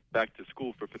back to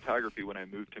school for photography when I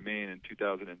moved to Maine in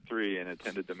 2003 and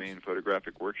attended the Maine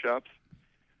Photographic Workshops.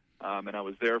 And I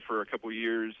was there for a couple of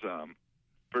years,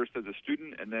 first as a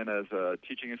student and then as a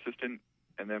teaching assistant,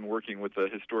 and then working with the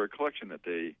historic collection that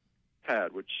they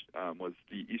had, which was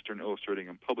the Eastern Illustrating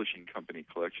and Publishing Company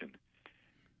collection.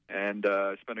 And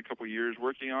I spent a couple of years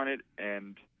working on it,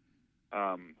 and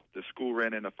the school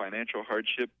ran into financial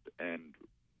hardship, and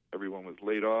everyone was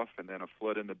laid off, and then a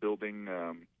flood in the building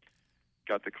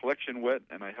got the collection wet,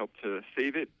 and I helped to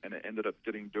save it, and it ended up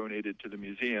getting donated to the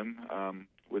museum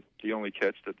with the only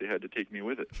catch that they had to take me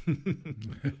with it.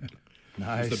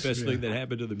 Nice. It's the best thing that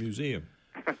happened to the museum.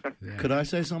 Yeah. Could I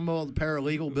say something about the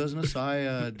paralegal business?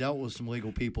 I dealt with some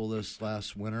legal people this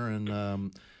last winter,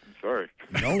 and sorry.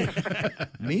 No,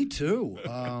 me too.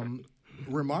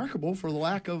 Remarkable for the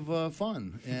lack of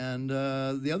fun. And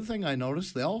the other thing I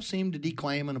noticed, they all seemed to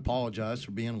declaim and apologize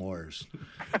for being lawyers.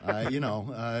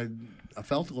 I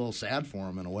felt a little sad for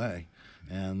them in a way,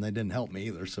 and they didn't help me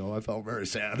either, so I felt very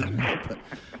sad. But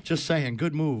just saying,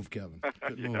 good move, Kevin.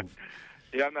 Good move.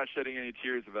 Yeah, I'm not shedding any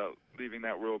tears about leaving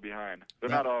that world behind. They're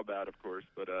not all bad, of course,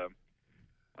 but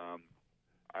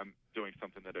I'm doing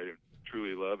something that I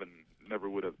truly love and never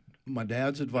would have. My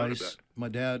dad's advice. My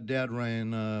dad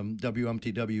ran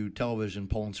WMTW television,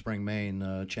 Poland Spring,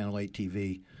 Maine, Channel 8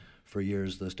 TV for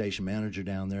years, the station manager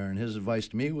down there. And his advice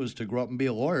to me was to grow up and be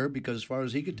a lawyer because, as far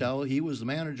as he could tell, he was the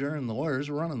manager and the lawyers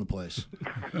were running the place.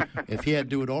 If he had to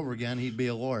do it over again, he'd be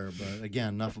a lawyer. But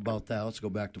again, enough about that. Let's go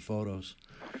back to photos.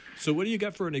 So, what do you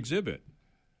got for an exhibit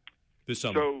this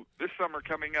summer? So, this summer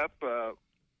coming up,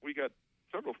 we got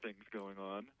several things going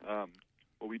on.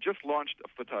 Well, we just launched a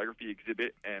photography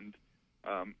exhibit, and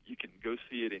you can go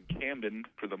see it in Camden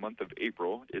for the month of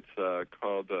April. It's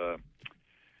called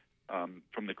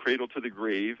From the Cradle to the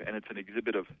Grave, and it's an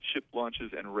exhibit of ship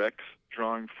launches and wrecks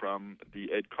drawing from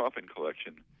the Ed Coffin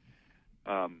collection.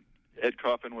 Ed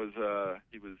Coffin lived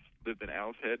in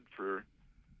Owl's Head for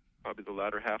probably the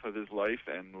latter half of his life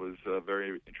and was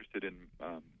very interested in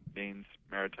Maine's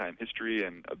maritime history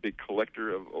and a big collector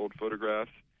of old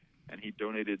photographs. And he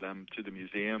donated them to the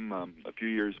museum a few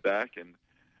years back. And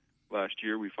last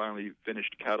year we finally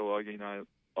finished cataloging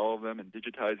all of them and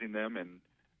digitizing them.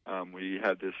 And we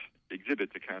had this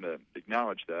exhibit to kind of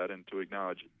acknowledge that and to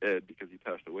acknowledge Ed because he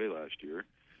passed away last year.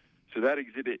 So that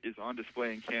exhibit is on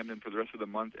display in Camden for the rest of the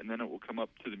month, and then it will come up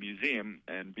to the museum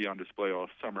and be on display all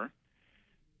summer.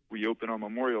 We open on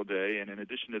Memorial Day, and in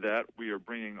addition to that, we are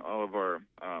bringing all of our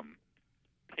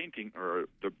painting, or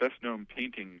the best-known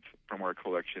paintings from our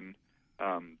collection,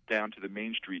 down to the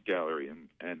Main Street Gallery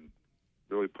and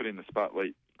really putting the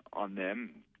spotlight on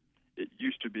them. It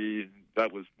used to be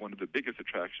that was one of the biggest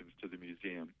attractions to the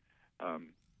museum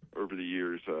over the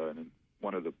years, and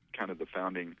one of the kind of the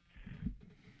founding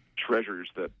treasures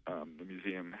that the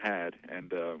museum had,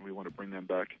 and we want to bring them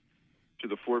back to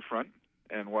the forefront.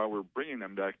 And while we're bringing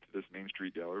them back to this Main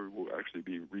Street Gallery, we'll actually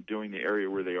be redoing the area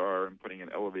where they are and putting an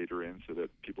elevator in so that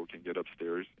people can get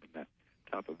upstairs in the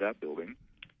top of that building.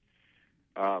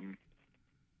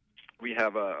 we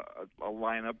have a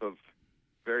lineup of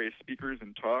various speakers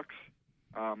and talks,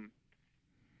 and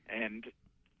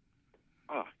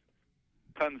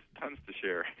tons to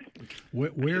share.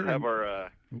 Where we have our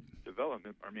our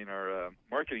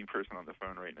marketing person on the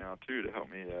phone right now too to help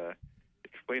me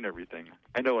explain everything.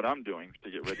 I know what I'm doing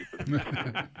to get ready for this.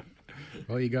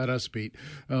 Well, you got us beat.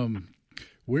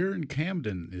 Where in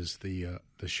Camden is the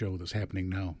show that's happening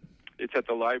now? It's at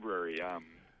the library,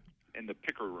 in the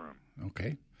Picker Room.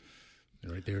 Okay.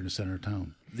 Right there in the center of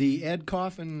town. The Ed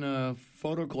Coffin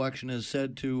photo collection is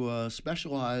said to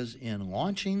specialize in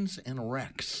launchings and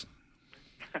wrecks.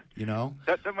 You know?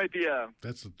 that might be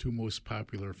That's the two most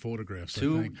popular photographs, I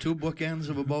two think. two bookends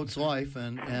of a boat's life,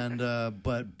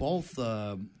 but both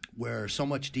where so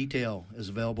much detail is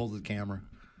available to the camera.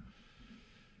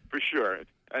 For sure.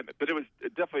 But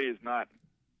it definitely is not.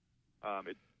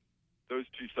 Those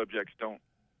two subjects don't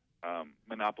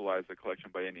monopolize the collection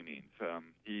by any means.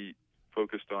 He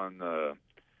focused on.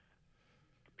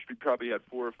 We probably had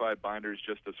 4 or 5 binders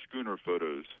just of schooner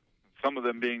photos. Some of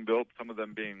them being built, some of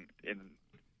them being in,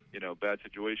 bad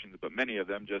situations, but many of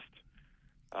them just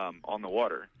on the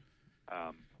water.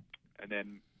 And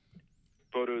then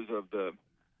photos of the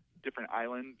different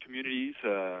island communities,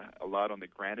 a lot on the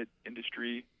granite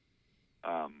industry.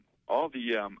 All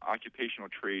the occupational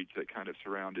trades that kind of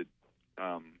surrounded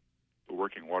the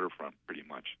working waterfront, pretty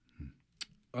much.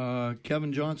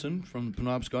 Kevin Johnson from the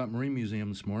Penobscot Marine Museum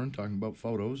this morning talking about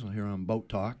photos here on Boat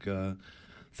Talk.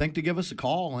 Think to give us a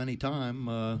call anytime.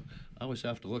 I always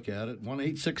have to look at it.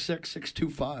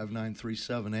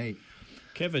 1-866-625-9378.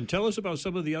 Kevin, tell us about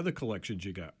some of the other collections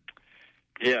you got.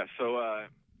 Yeah, so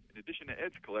in addition to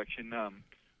Ed's collection,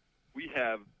 we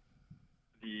have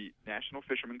the National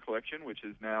Fisherman Collection, which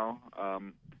is now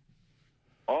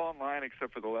all online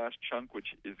except for the last chunk,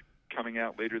 which is coming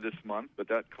out later this month. But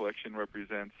that collection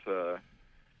represents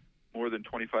more than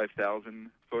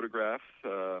 25,000 photographs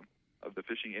of the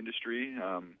fishing industry,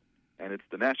 and it's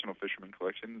the National Fisherman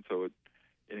Collection, so it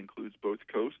includes both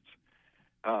coasts.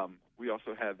 We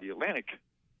also have the Atlantic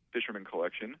Fisherman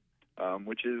Collection,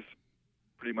 which is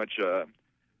pretty much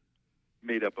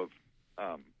made up of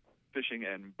fishing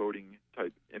and boating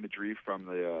type imagery from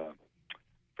the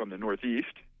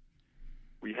Northeast.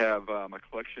 We have a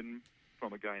collection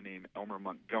from a guy named Elmer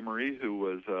Montgomery, who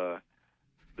was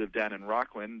lived down in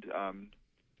Rockland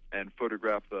and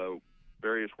photographed the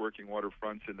various working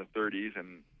waterfronts in the 30s,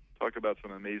 and talk about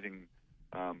some amazing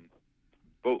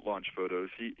boat launch photos.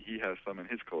 He has some in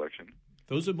his collection.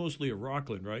 Those are mostly at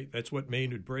Rockland, right? That's what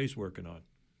Maynard Bray's working on.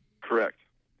 Correct.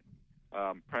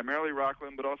 Primarily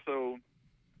Rockland, but also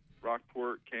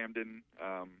Rockport, Camden,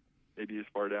 maybe as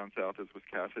far down south as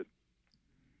Wiscasset.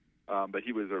 But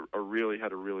he was had a really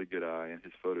good eye, and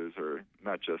his photos are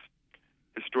not just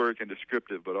historic and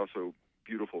descriptive, but also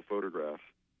beautiful photographs.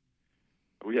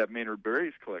 We have Maynard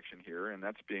Bray's collection here, and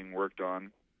that's being worked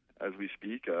on as we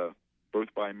speak,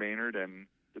 both by Maynard and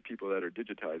the people that are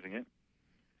digitizing it.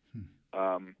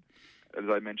 As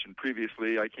I mentioned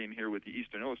previously, I came here with the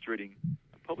Eastern Illustrating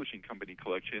Publishing Company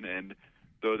collection, and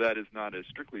though that is not a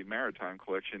strictly maritime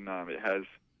collection, it has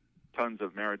tons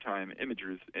of maritime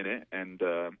images in it, and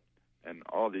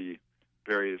all the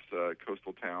various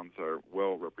coastal towns are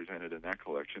well represented in that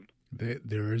collection.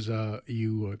 There is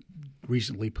you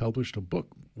recently published a book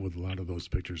with a lot of those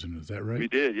pictures in it. Is that right? We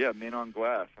did, yeah, Men on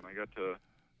Glass, and I got to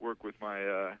work with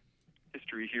my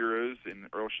history heroes in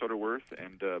Earl Shuttleworth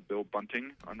and Bill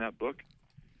Bunting on that book.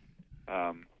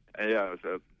 And yeah, it was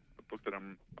a book that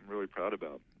I'm really proud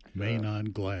about. Maine on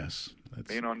Glass.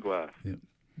 Maine on Glass. Yeah.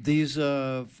 These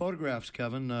photographs,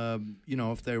 Kevin,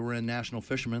 if they were in National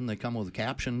Fisherman, they come with a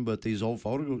caption, but these old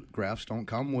photographs don't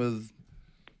come with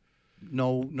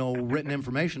no written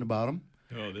information about them.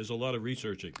 Oh, there's a lot of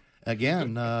researching.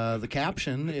 Again, the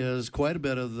caption is quite a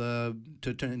bit of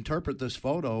to interpret this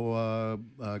photo.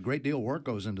 A great deal of work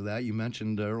goes into that. You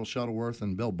mentioned Earl Shuttleworth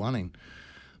and Bill Bunting.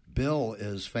 Bill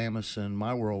is famous in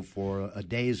my world for a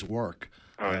day's work,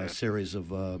 a series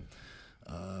of, I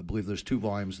believe there's 2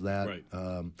 volumes of that. Right.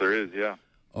 There is, yeah.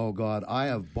 Oh, God, I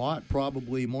have bought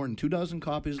probably more than 24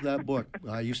 copies of that book.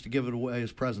 I used to give it away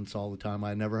as presents all the time.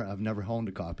 I've never owned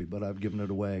a copy, but I've given it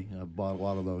away. I've bought a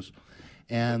lot of those.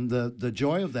 And the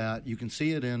joy of that, you can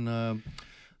see it in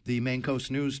the Maine Coast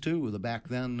News, too, the back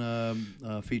then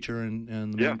feature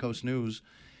in the Maine Coast News.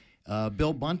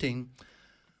 Bill Bunting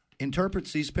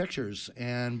interprets these pictures,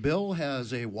 and Bill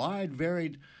has a wide,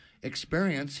 varied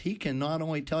experience. He can not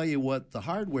only tell you what the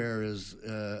hardware is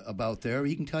about there,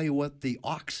 he can tell you what the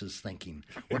ox is thinking,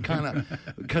 what kind of,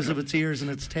 because of its ears and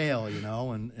its tail,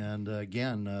 and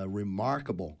again,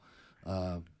 remarkable.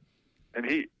 And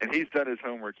he's done his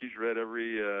homework. He's read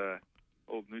every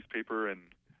old newspaper and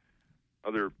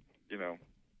other,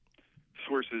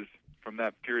 sources from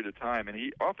that period of time. And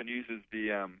he often uses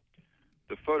the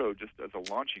photo just as a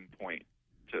launching point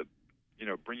to,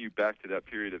 bring you back to that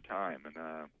period of time. And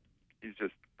he's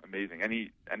just amazing, and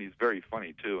he's very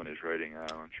funny too in his writing.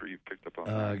 I'm sure you've picked up on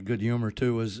that. Good humor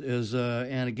too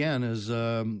and again is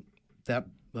that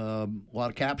a lot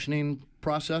of captioning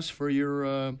process for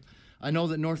your. I know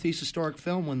that Northeast Historic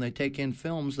Film, when they take in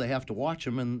films, they have to watch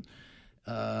them and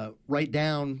write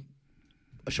down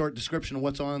a short description of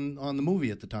what's on the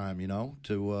movie at the time.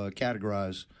 To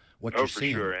categorize what you're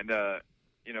seeing. Oh, for sure, and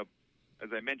as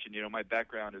I mentioned, my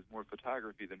background is more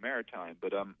photography than maritime,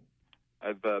 but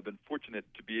I've been fortunate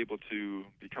to be able to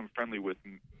become friendly with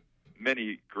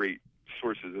many great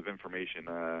sources of information.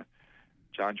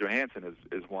 John Johansson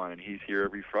is one, and he's here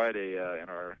every Friday in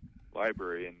our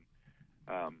library.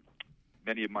 And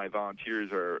many of my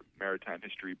volunteers are maritime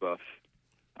history buffs.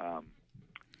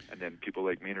 And then people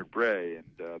like Maynard Bray and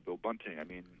Bill Bunting. I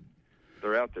mean,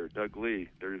 they're out there. Doug Lee.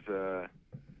 There's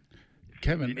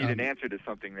Kevin. You need an answer to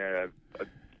something there. I've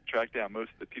track down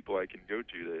most of the people I can go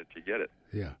to get it.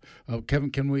 Yeah.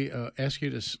 Kevin, can we ask you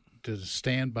to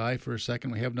stand by for a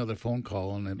second? We have another phone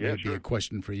call, and it may be a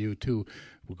question for you, too.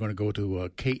 We're going to go to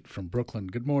Kate from Brooklyn.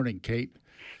 Good morning, Kate.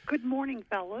 Good morning,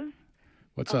 fellas.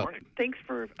 What's up? Thanks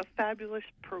for a fabulous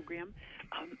program.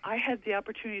 I had the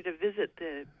opportunity to visit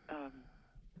the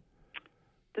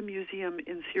museum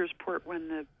in Searsport when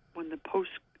the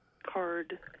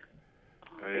postcard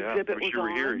exhibit was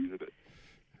on. Here, exhibit.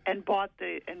 And bought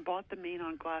the Maine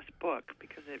on Glass book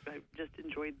because I just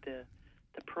enjoyed the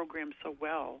program so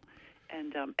well,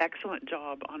 and excellent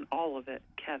job on all of it,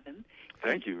 Kevin.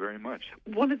 Thank you very much.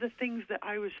 One of the things that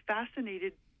I was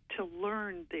fascinated to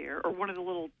learn there, or one of the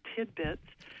little tidbits,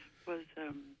 was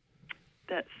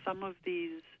that some of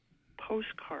these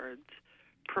postcards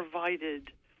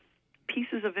provided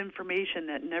pieces of information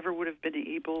that never would have been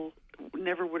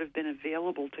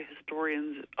available to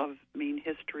historians of Maine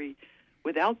history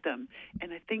without them.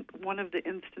 And I think one of the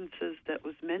instances that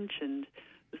was mentioned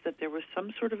was that there was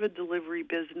some sort of a delivery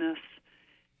business,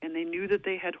 and they knew that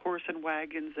they had horse and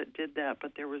wagons that did that,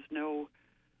 but there was no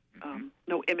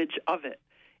image of it.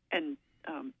 And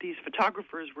these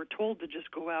photographers were told to just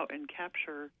go out and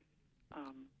capture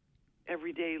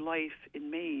everyday life in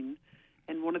Maine.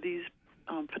 And one of these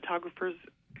photographers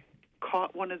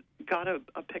got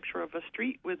a picture of a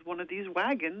street with one of these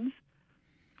wagons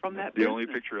from that business. The only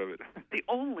picture of it. The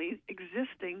only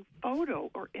existing photo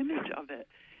or image of it.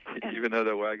 And even though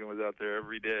that wagon was out there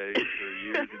every day for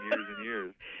years and years and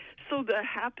years. So the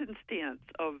happenstance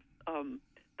of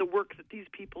the work that these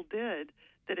people did,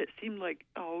 that it seemed like,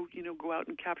 go out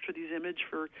and capture these images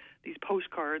for these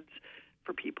postcards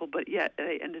for people, but yet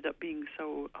they ended up being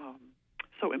so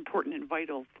important and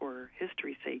vital for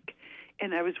history's sake.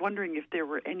 And I was wondering if there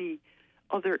were any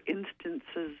other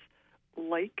instances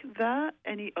like that,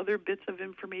 any other bits of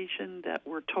information that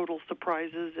were total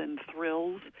surprises and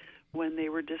thrills when they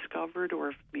were discovered, or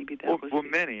if maybe that was... Well,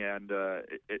 many, and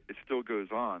it still goes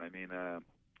on. I mean,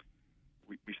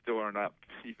 we still are not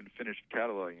even finished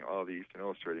cataloging all the Eastern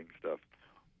Illustrating stuff.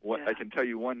 I can tell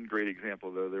you one great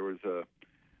example, though. There was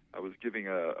I was giving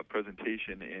a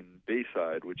presentation in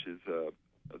Bayside, which is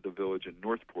the village in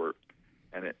Northport,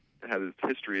 and it has its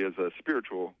history as a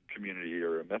spiritual community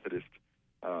or a Methodist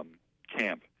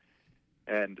camp.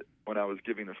 And when I was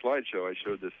giving the slideshow, I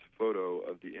showed this photo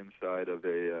of the inside of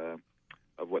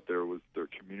of what there was their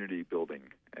community building,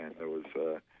 and there was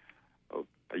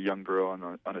a young girl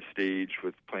on a stage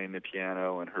with playing the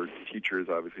piano, and her teacher is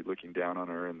obviously looking down on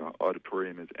her, and the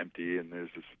auditorium is empty, and there's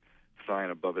this sign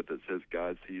above it that says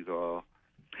 "God sees all."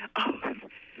 Oh. And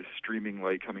this streaming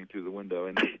light coming through the window,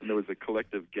 and there was a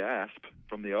collective gasp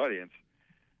from the audience.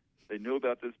 They knew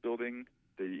about this building.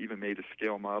 They even made a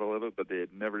scale model of it, but they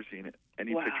had never seen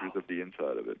any pictures of the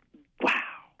inside of it. Wow.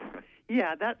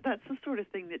 Yeah, that's the sort of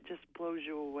thing that just blows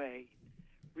you away,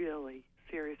 really,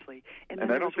 seriously. And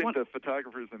I don't think the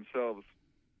photographers themselves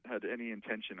had any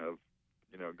intention of,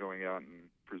 going out and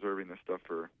preserving this stuff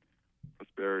for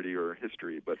prosperity or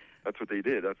history, but that's what they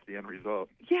did. That's the end result.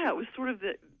 Yeah, it was sort of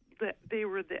they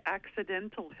were the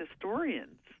accidental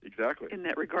historians. Exactly. In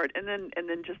that regard. And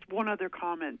then just one other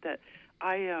comment that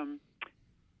I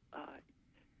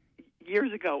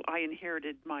years ago I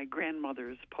inherited my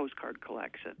grandmother's postcard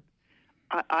collection.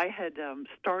 I had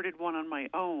started one on my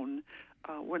own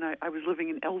when I was living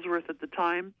in Ellsworth at the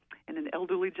time, and an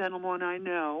elderly gentleman I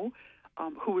know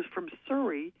who was from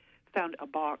Surrey found a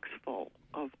box full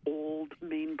of old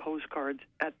Maine postcards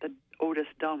at the Otis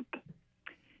dump.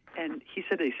 And he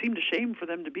said they seemed ashamed for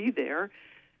them to be there,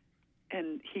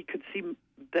 and he could see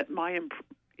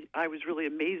I was really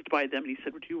amazed by them. And he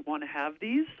said, "Do you want to have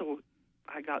these?" So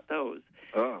I got those.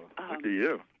 Oh, look at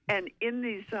you. And in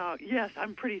these, yes,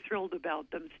 I'm pretty thrilled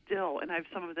about them still, and I have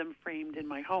some of them framed in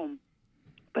my home.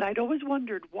 But I'd always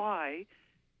wondered why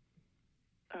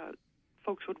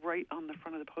folks would write on the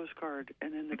front of the postcard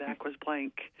and then the back was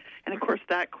blank. And, of course,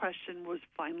 that question was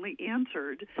finally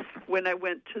answered when I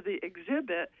went to the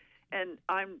exhibit, and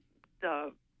I'm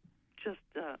not...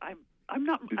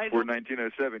 Before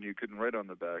 1907, you couldn't write on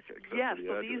the back. Yeah,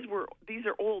 so these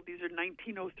are old. These are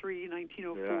 1903,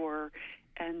 1904,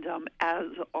 and as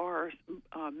are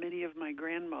many of my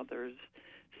grandmothers.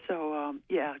 So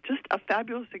just a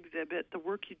fabulous exhibit. The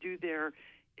work you do there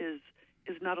is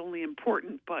not only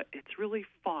important, but it's really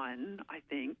fun, I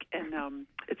think, and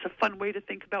it's a fun way to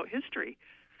think about history.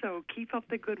 So keep up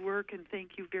the good work, and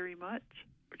thank you very much.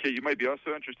 Okay, you might be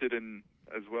also interested in,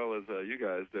 as well as you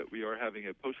guys, that we are having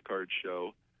a postcard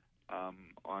show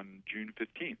on June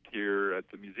 15th here at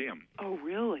the museum. Oh,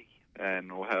 really?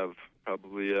 And we'll have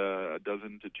probably a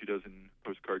dozen to 24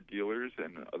 postcard dealers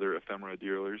and other ephemera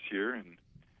dealers here. And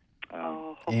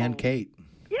Kate.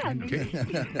 Yeah. And Kate.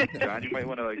 John, you might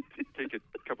want to take a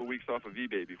couple weeks off of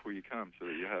eBay before you come so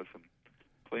that you have some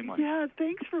play money. Yeah,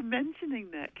 thanks for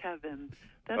mentioning that, Kevin.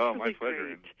 That's really my pleasure.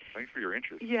 Great. And thanks for your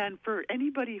interest. Yeah, and for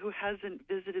anybody who hasn't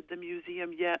visited the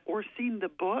museum yet or seen the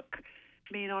book,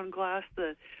 Maine on Glass,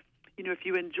 if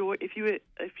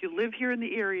you live here in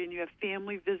the area and you have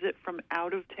family visit from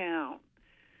out of town,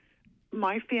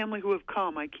 my family who have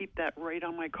come, I keep that right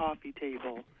on my coffee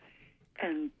table,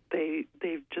 and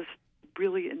they've just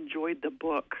really enjoyed the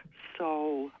book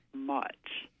so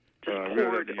much. Just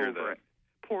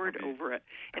poured over it.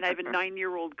 And I have a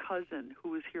 9-year-old cousin who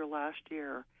was here last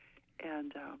year,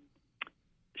 and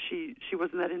she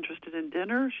wasn't that interested in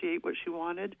dinner. She ate what she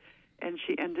wanted, and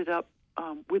she ended up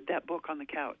with that book on the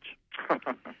couch. So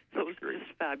it was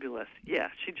just fabulous. Yeah,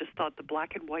 she just thought the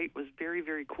black and white was very,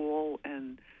 very cool,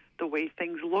 and the way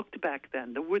things looked back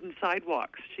then, the wooden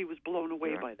sidewalks, she was blown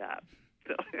away by that.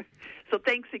 So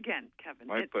thanks again, Kevin.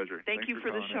 My pleasure. Thank you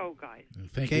for the show, guys.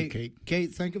 Thank you, Kate.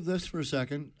 Kate, think of this for a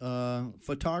second.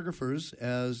 Photographers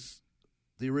as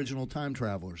the original time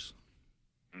travelers.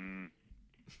 Mm.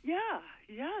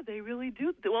 Yeah, they really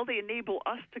do. Well, they enable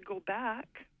us to go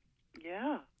back.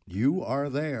 Yeah. You are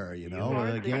there, Again,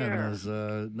 there. there's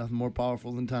nothing more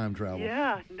powerful than time travel.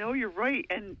 Yeah, no, you're right.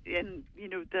 And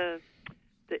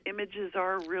the images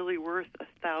are really worth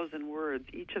 1,000 words.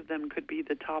 Each of them could be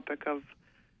the topic of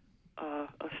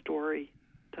a story.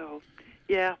 So,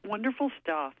 yeah, wonderful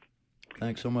stuff.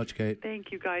 Thanks so much, Kate.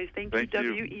 Thank you, guys. Thank you,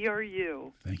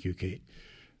 WERU. Thank you, Kate.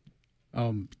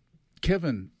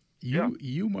 Kevin,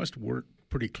 you must work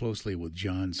pretty closely with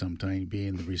John sometime,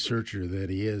 being the researcher that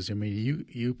he is. I mean,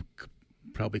 you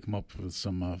probably come up with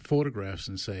some photographs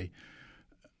and say,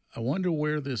 I wonder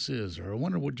where this is, or I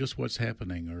wonder what's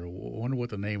happening, or I wonder what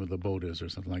the name of the boat is, or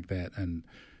something like that. And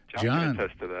John can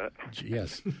attest to that.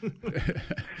 Yes.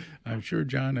 I'm sure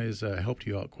John has helped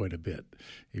you out quite a bit.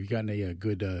 Have you got any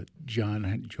good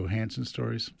John Johansson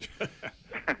stories?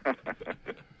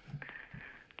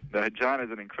 John is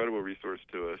an incredible resource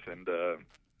to us, and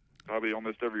probably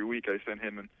almost every week I send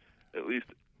him at least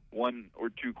 1 or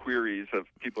 2 queries of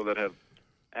people that have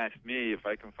asked me if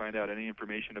I can find out any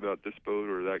information about this boat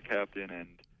or that captain, and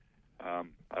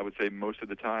I would say most of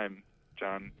the time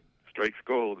John strikes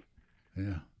gold.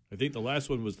 Yeah. I think the last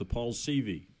one was the Paul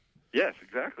Seavey. Yes,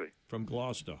 exactly. From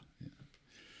Gloucester,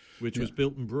 which was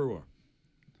built in Brewer.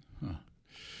 Huh.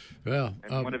 Well,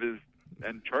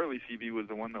 and Charlie Seavey was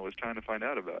the one that was trying to find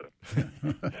out about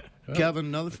it. Kevin,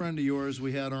 another friend of yours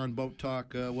we had on Boat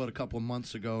Talk, a couple of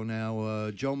months ago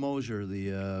now, Joe Mosier,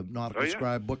 the Nautical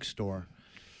Scribe bookstore,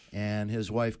 and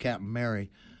his wife, Captain Mary.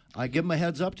 I give them a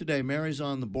heads up today. Mary's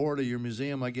on the board of your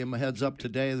museum. I give them a heads up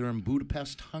today. They're in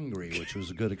Budapest, Hungary, which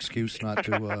was a good excuse not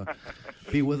to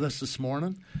be with us this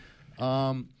morning.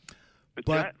 But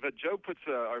Joe puts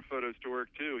our photos to work,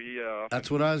 too.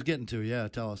 That's what I was getting to. Yeah,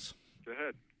 tell us. Go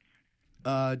ahead.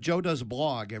 Joe does a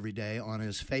blog every day on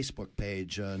his Facebook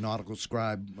page, Nautical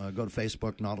Scribe. Go to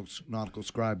Facebook, Nautical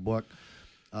Scribe book,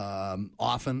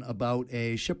 often about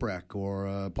a shipwreck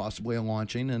or possibly a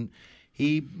launching. And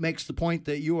he makes the point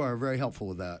that you are very helpful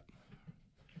with that.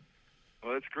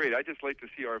 Well, that's great. I just like to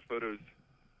see our photos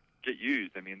get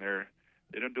used. I mean,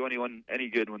 they don't do anyone any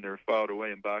good when they're filed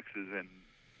away in boxes, and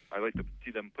I like to see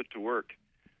them put to work.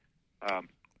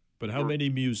 But how many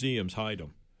museums hide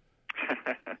them?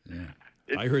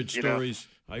 Yeah. I heard stories.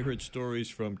 I heard stories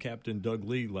from Captain Doug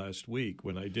Lee last week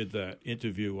when I did that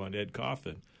interview on Ed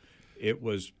Coffin. It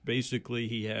was basically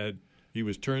he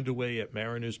was turned away at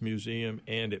Mariners Museum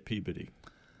and at Peabody.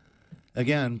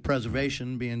 again,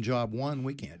 preservation being job one,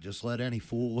 we can't just let any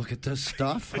fool look at this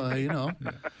stuff, you know.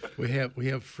 We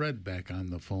have Fred back on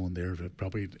the phone there,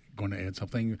 probably going to add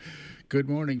something. Good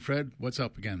morning, Fred. What's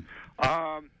up again?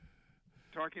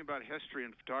 Talking about history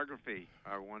and photography,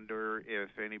 I wonder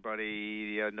if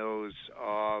anybody knows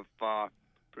of a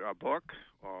book,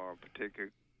 or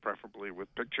preferably with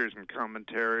pictures and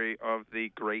commentary, of the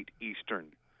Great Eastern.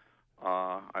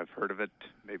 I've heard of it,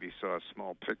 maybe saw a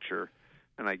small picture,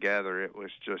 and I gather it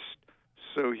was just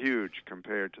so huge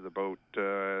compared to the boat,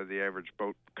 the average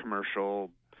boat,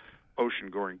 commercial,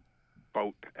 ocean-going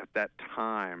boat at that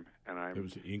time. And it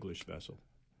was an English vessel.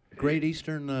 Great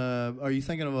Eastern, are you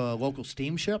thinking of a local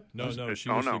steamship? No, she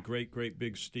was the great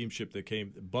big steamship that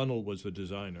came. Bunnell was the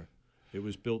designer. It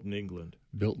was built in England.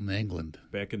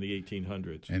 Back in the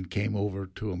 1800s. And came over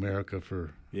to America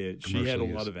for she had a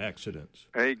lot of accidents.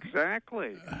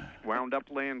 Exactly. Wound up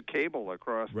laying cable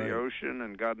across the ocean,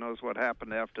 and God knows what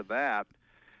happened after that.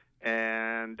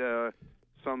 And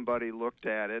somebody looked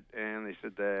at it, and they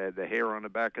said the hair on the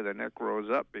back of the neck rose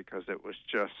up because it was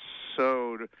just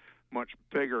so much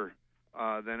bigger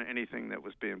than anything that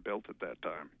was being built at that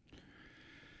time.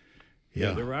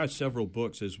 Yeah, there are several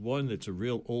books. There's one that's a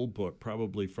real old book,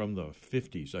 probably from the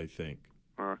 50s, I think,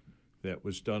 that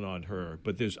was done on her.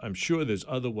 But I'm sure there's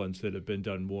other ones that have been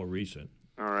done more recent.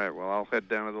 All right, well, I'll head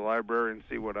down to the library and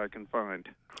see what I can find.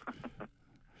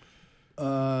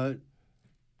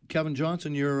 Kevin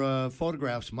Johnson, your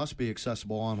photographs must be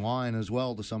accessible online as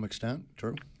well to some extent,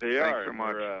 true? They are. Thanks so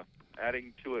much. We're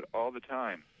adding to it all the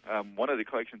time. One of the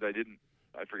collections I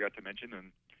forgot to mention,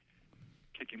 and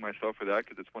kicking myself for that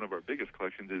because it's one of our biggest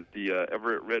collections, is the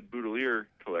Everett Red Boudelier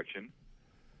collection,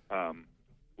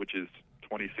 which is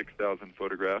 26,000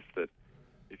 photographs that,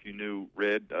 if you knew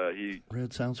Red,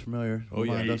 Red sounds familiar. Oh,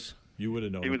 yeah. You would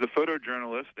have known. He was a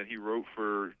photojournalist, and he wrote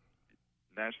for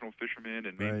National Fishermen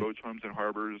and Maine Boats, Homes, and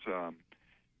Harbors,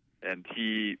 and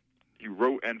he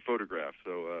wrote and photographed.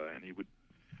 So, and he would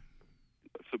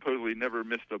supposedly never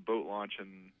missed a boat launch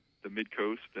in the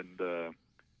Mid-Coast, and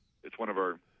it's one of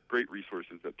our great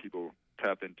resources that people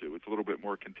tap into. It's a little bit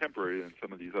more contemporary than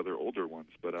some of these other older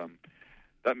ones, but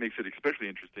that makes it especially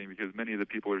interesting because many of the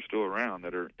people are still around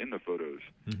that are in the photos,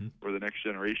 where the next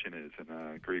generation is, and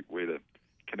a great way to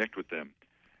connect with them.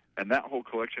 And that whole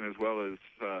collection, as well as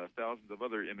thousands of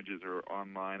other images, are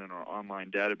online in our online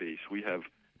database. We have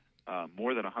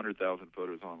more than 100,000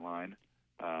 photos online,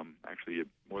 actually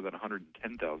more than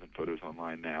 110,000 photos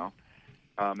online now,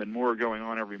 and more are going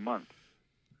on every month.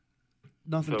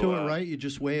 Nothing to it, right? You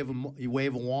just wave a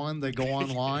wand, they go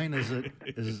online.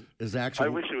 Is actually? I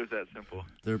wish it was that simple.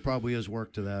 There probably is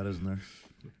work to that, isn't there?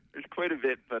 There's quite a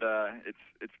bit, but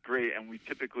it's great. And we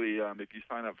typically, if you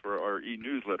sign up for our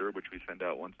e-newsletter, which we send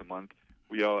out once a month,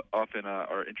 we often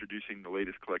are introducing the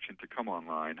latest collection to come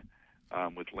online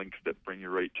with links that bring you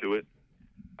right to it.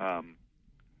 And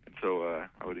so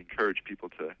I would encourage people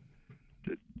to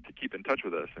keep in touch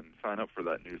with us and sign up for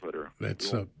that newsletter.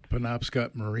 That's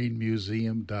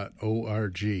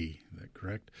PenobscotMarineMuseum.org. Is that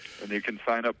correct? And you can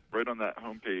sign up right on that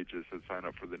homepage. It says sign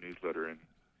up for the newsletter, and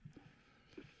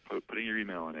just putting your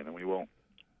email in it, and we won't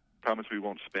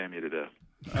spam you to death.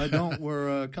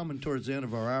 We're coming towards the end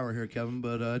of our hour here, Kevin,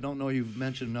 but I don't know you've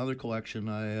mentioned another collection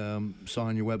I saw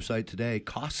on your website today,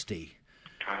 Costy.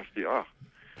 Costy, oh.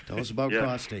 Tell us about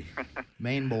Costy.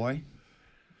 Maine boy.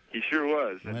 He sure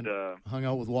was. Hung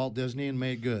out with Walt Disney and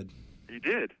made good. He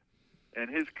did. And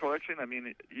his collection, I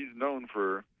mean, he's known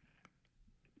for,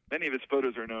 many of his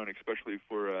photos are known, especially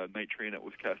for Night Train at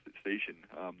Wiscasset Station,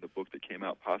 the book that came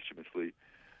out posthumously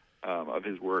of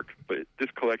his work. But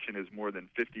this collection is more than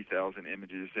 50,000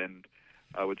 images, and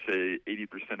I would say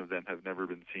 80% of them have never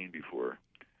been seen before.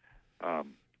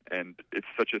 And it's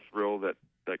such a thrill that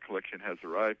that collection has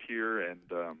arrived here, and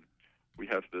we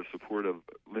have the support of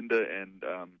Linda and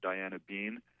Diana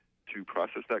Bean to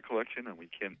process that collection, and we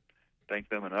can't thank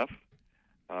them enough.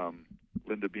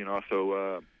 Linda Bean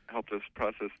also helped us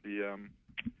process the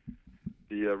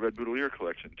Red Boudelier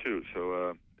collection too.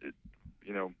 So,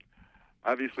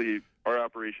 obviously our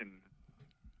operation,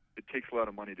 it takes a lot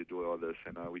of money to do all this,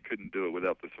 and we couldn't do it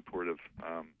without the support of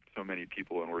so many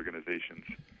people and organizations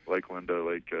like Linda,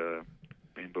 like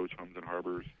Maine Boats, Homes, and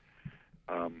Harbors,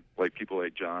 like people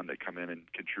like John that come in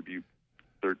and contribute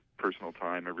their personal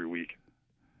time every week.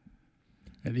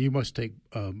 And you must take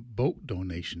boat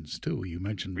donations, too. You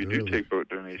mentioned we earlier. do take boat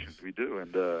donations. We do.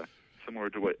 And similar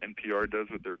to what NPR does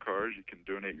with their cars, you can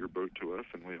donate your boat to us,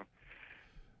 and we'll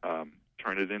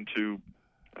turn it into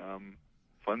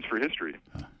funds for history.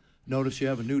 Notice you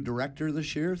have a new director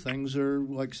this year. Things are,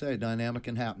 like I say, dynamic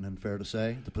and happening, fair to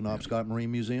say, at the Penobscot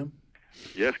Marine Museum.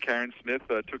 Yes, Karen Smith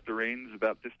took the reins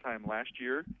about this time last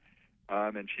year,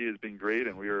 and she has been great,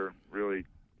 and we are really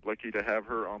lucky to have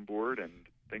her on board, and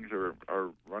things are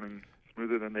running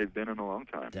smoother than they've been in a long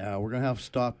time. Yeah, we're going to have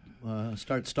to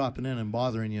start stopping in and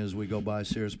bothering you as we go by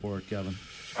Searsport, Kevin.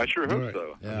 I sure hope Right.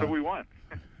 so. Yeah. That's what we want.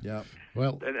 Yeah.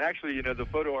 Well, And actually, the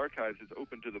photo archives is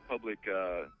open to the public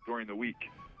during the week.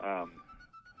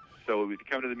 So if you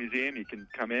come to the museum, you can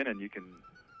come in and you can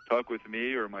talk with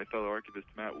me or my fellow archivist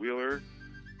Matt Wheeler,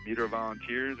 meet our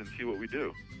volunteers, and see what we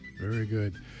do. very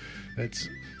good. That's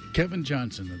Kevin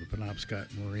Johnson of the Penobscot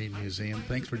Marine Museum.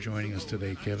 Thanks for joining us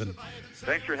today, Kevin.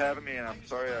 Thanks for having me, and I'm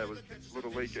sorry I was a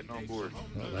little late getting on board.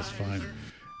 Well, that's fine.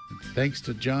 Thanks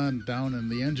to John down in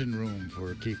the engine room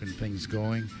for keeping things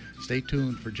going. Stay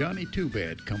tuned for Johnny Too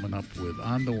Bad coming up with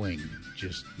On the Wing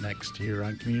just next here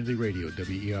on Community Radio,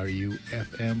 WERU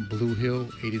FM Blue Hill,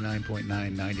 89.9,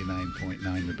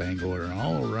 99.9 the Bangor, and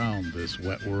all around this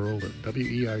wet world at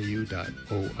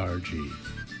weru.org.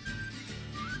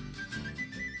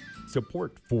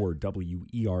 Support for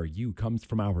WERU comes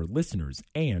from our listeners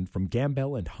and from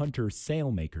Gambell and Hunter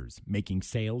Sailmakers, making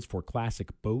sails for classic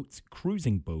boats,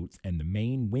 cruising boats, and the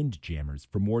Maine Windjammers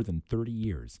for more than 30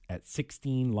 years at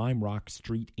 16 Lime Rock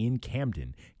Street in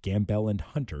Camden,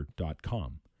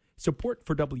 gambellandhunter.com. Support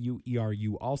for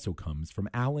WERU also comes from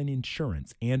Allen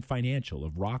Insurance and Financial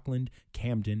of Rockland,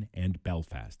 Camden, and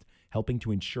Belfast, helping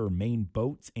to insure Maine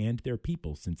boats and their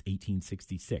people since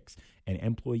 1866. An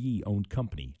employee-owned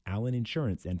company, Allen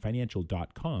Insurance and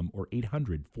Financial.com or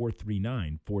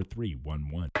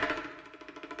 800-439-4311.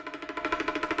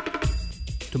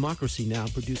 Democracy Now!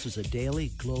 Produces a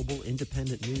daily, global,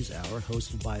 independent news hour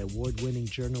hosted by award-winning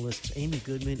journalists Amy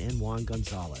Goodman and Juan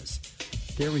Gonzalez.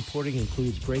 Their reporting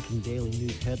includes breaking daily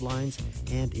news headlines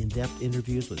and in-depth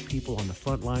interviews with people on the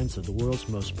front lines of the world's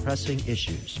most pressing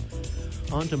issues.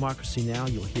 On Democracy Now!,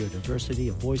 you'll hear a diversity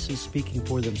of voices speaking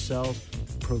for themselves,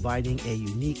 providing a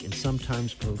unique and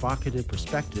sometimes provocative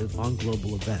perspective on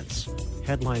global events.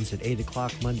 Headlines at 8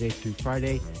 o'clock Monday through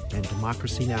Friday, and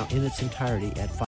Democracy Now! In its entirety at 5.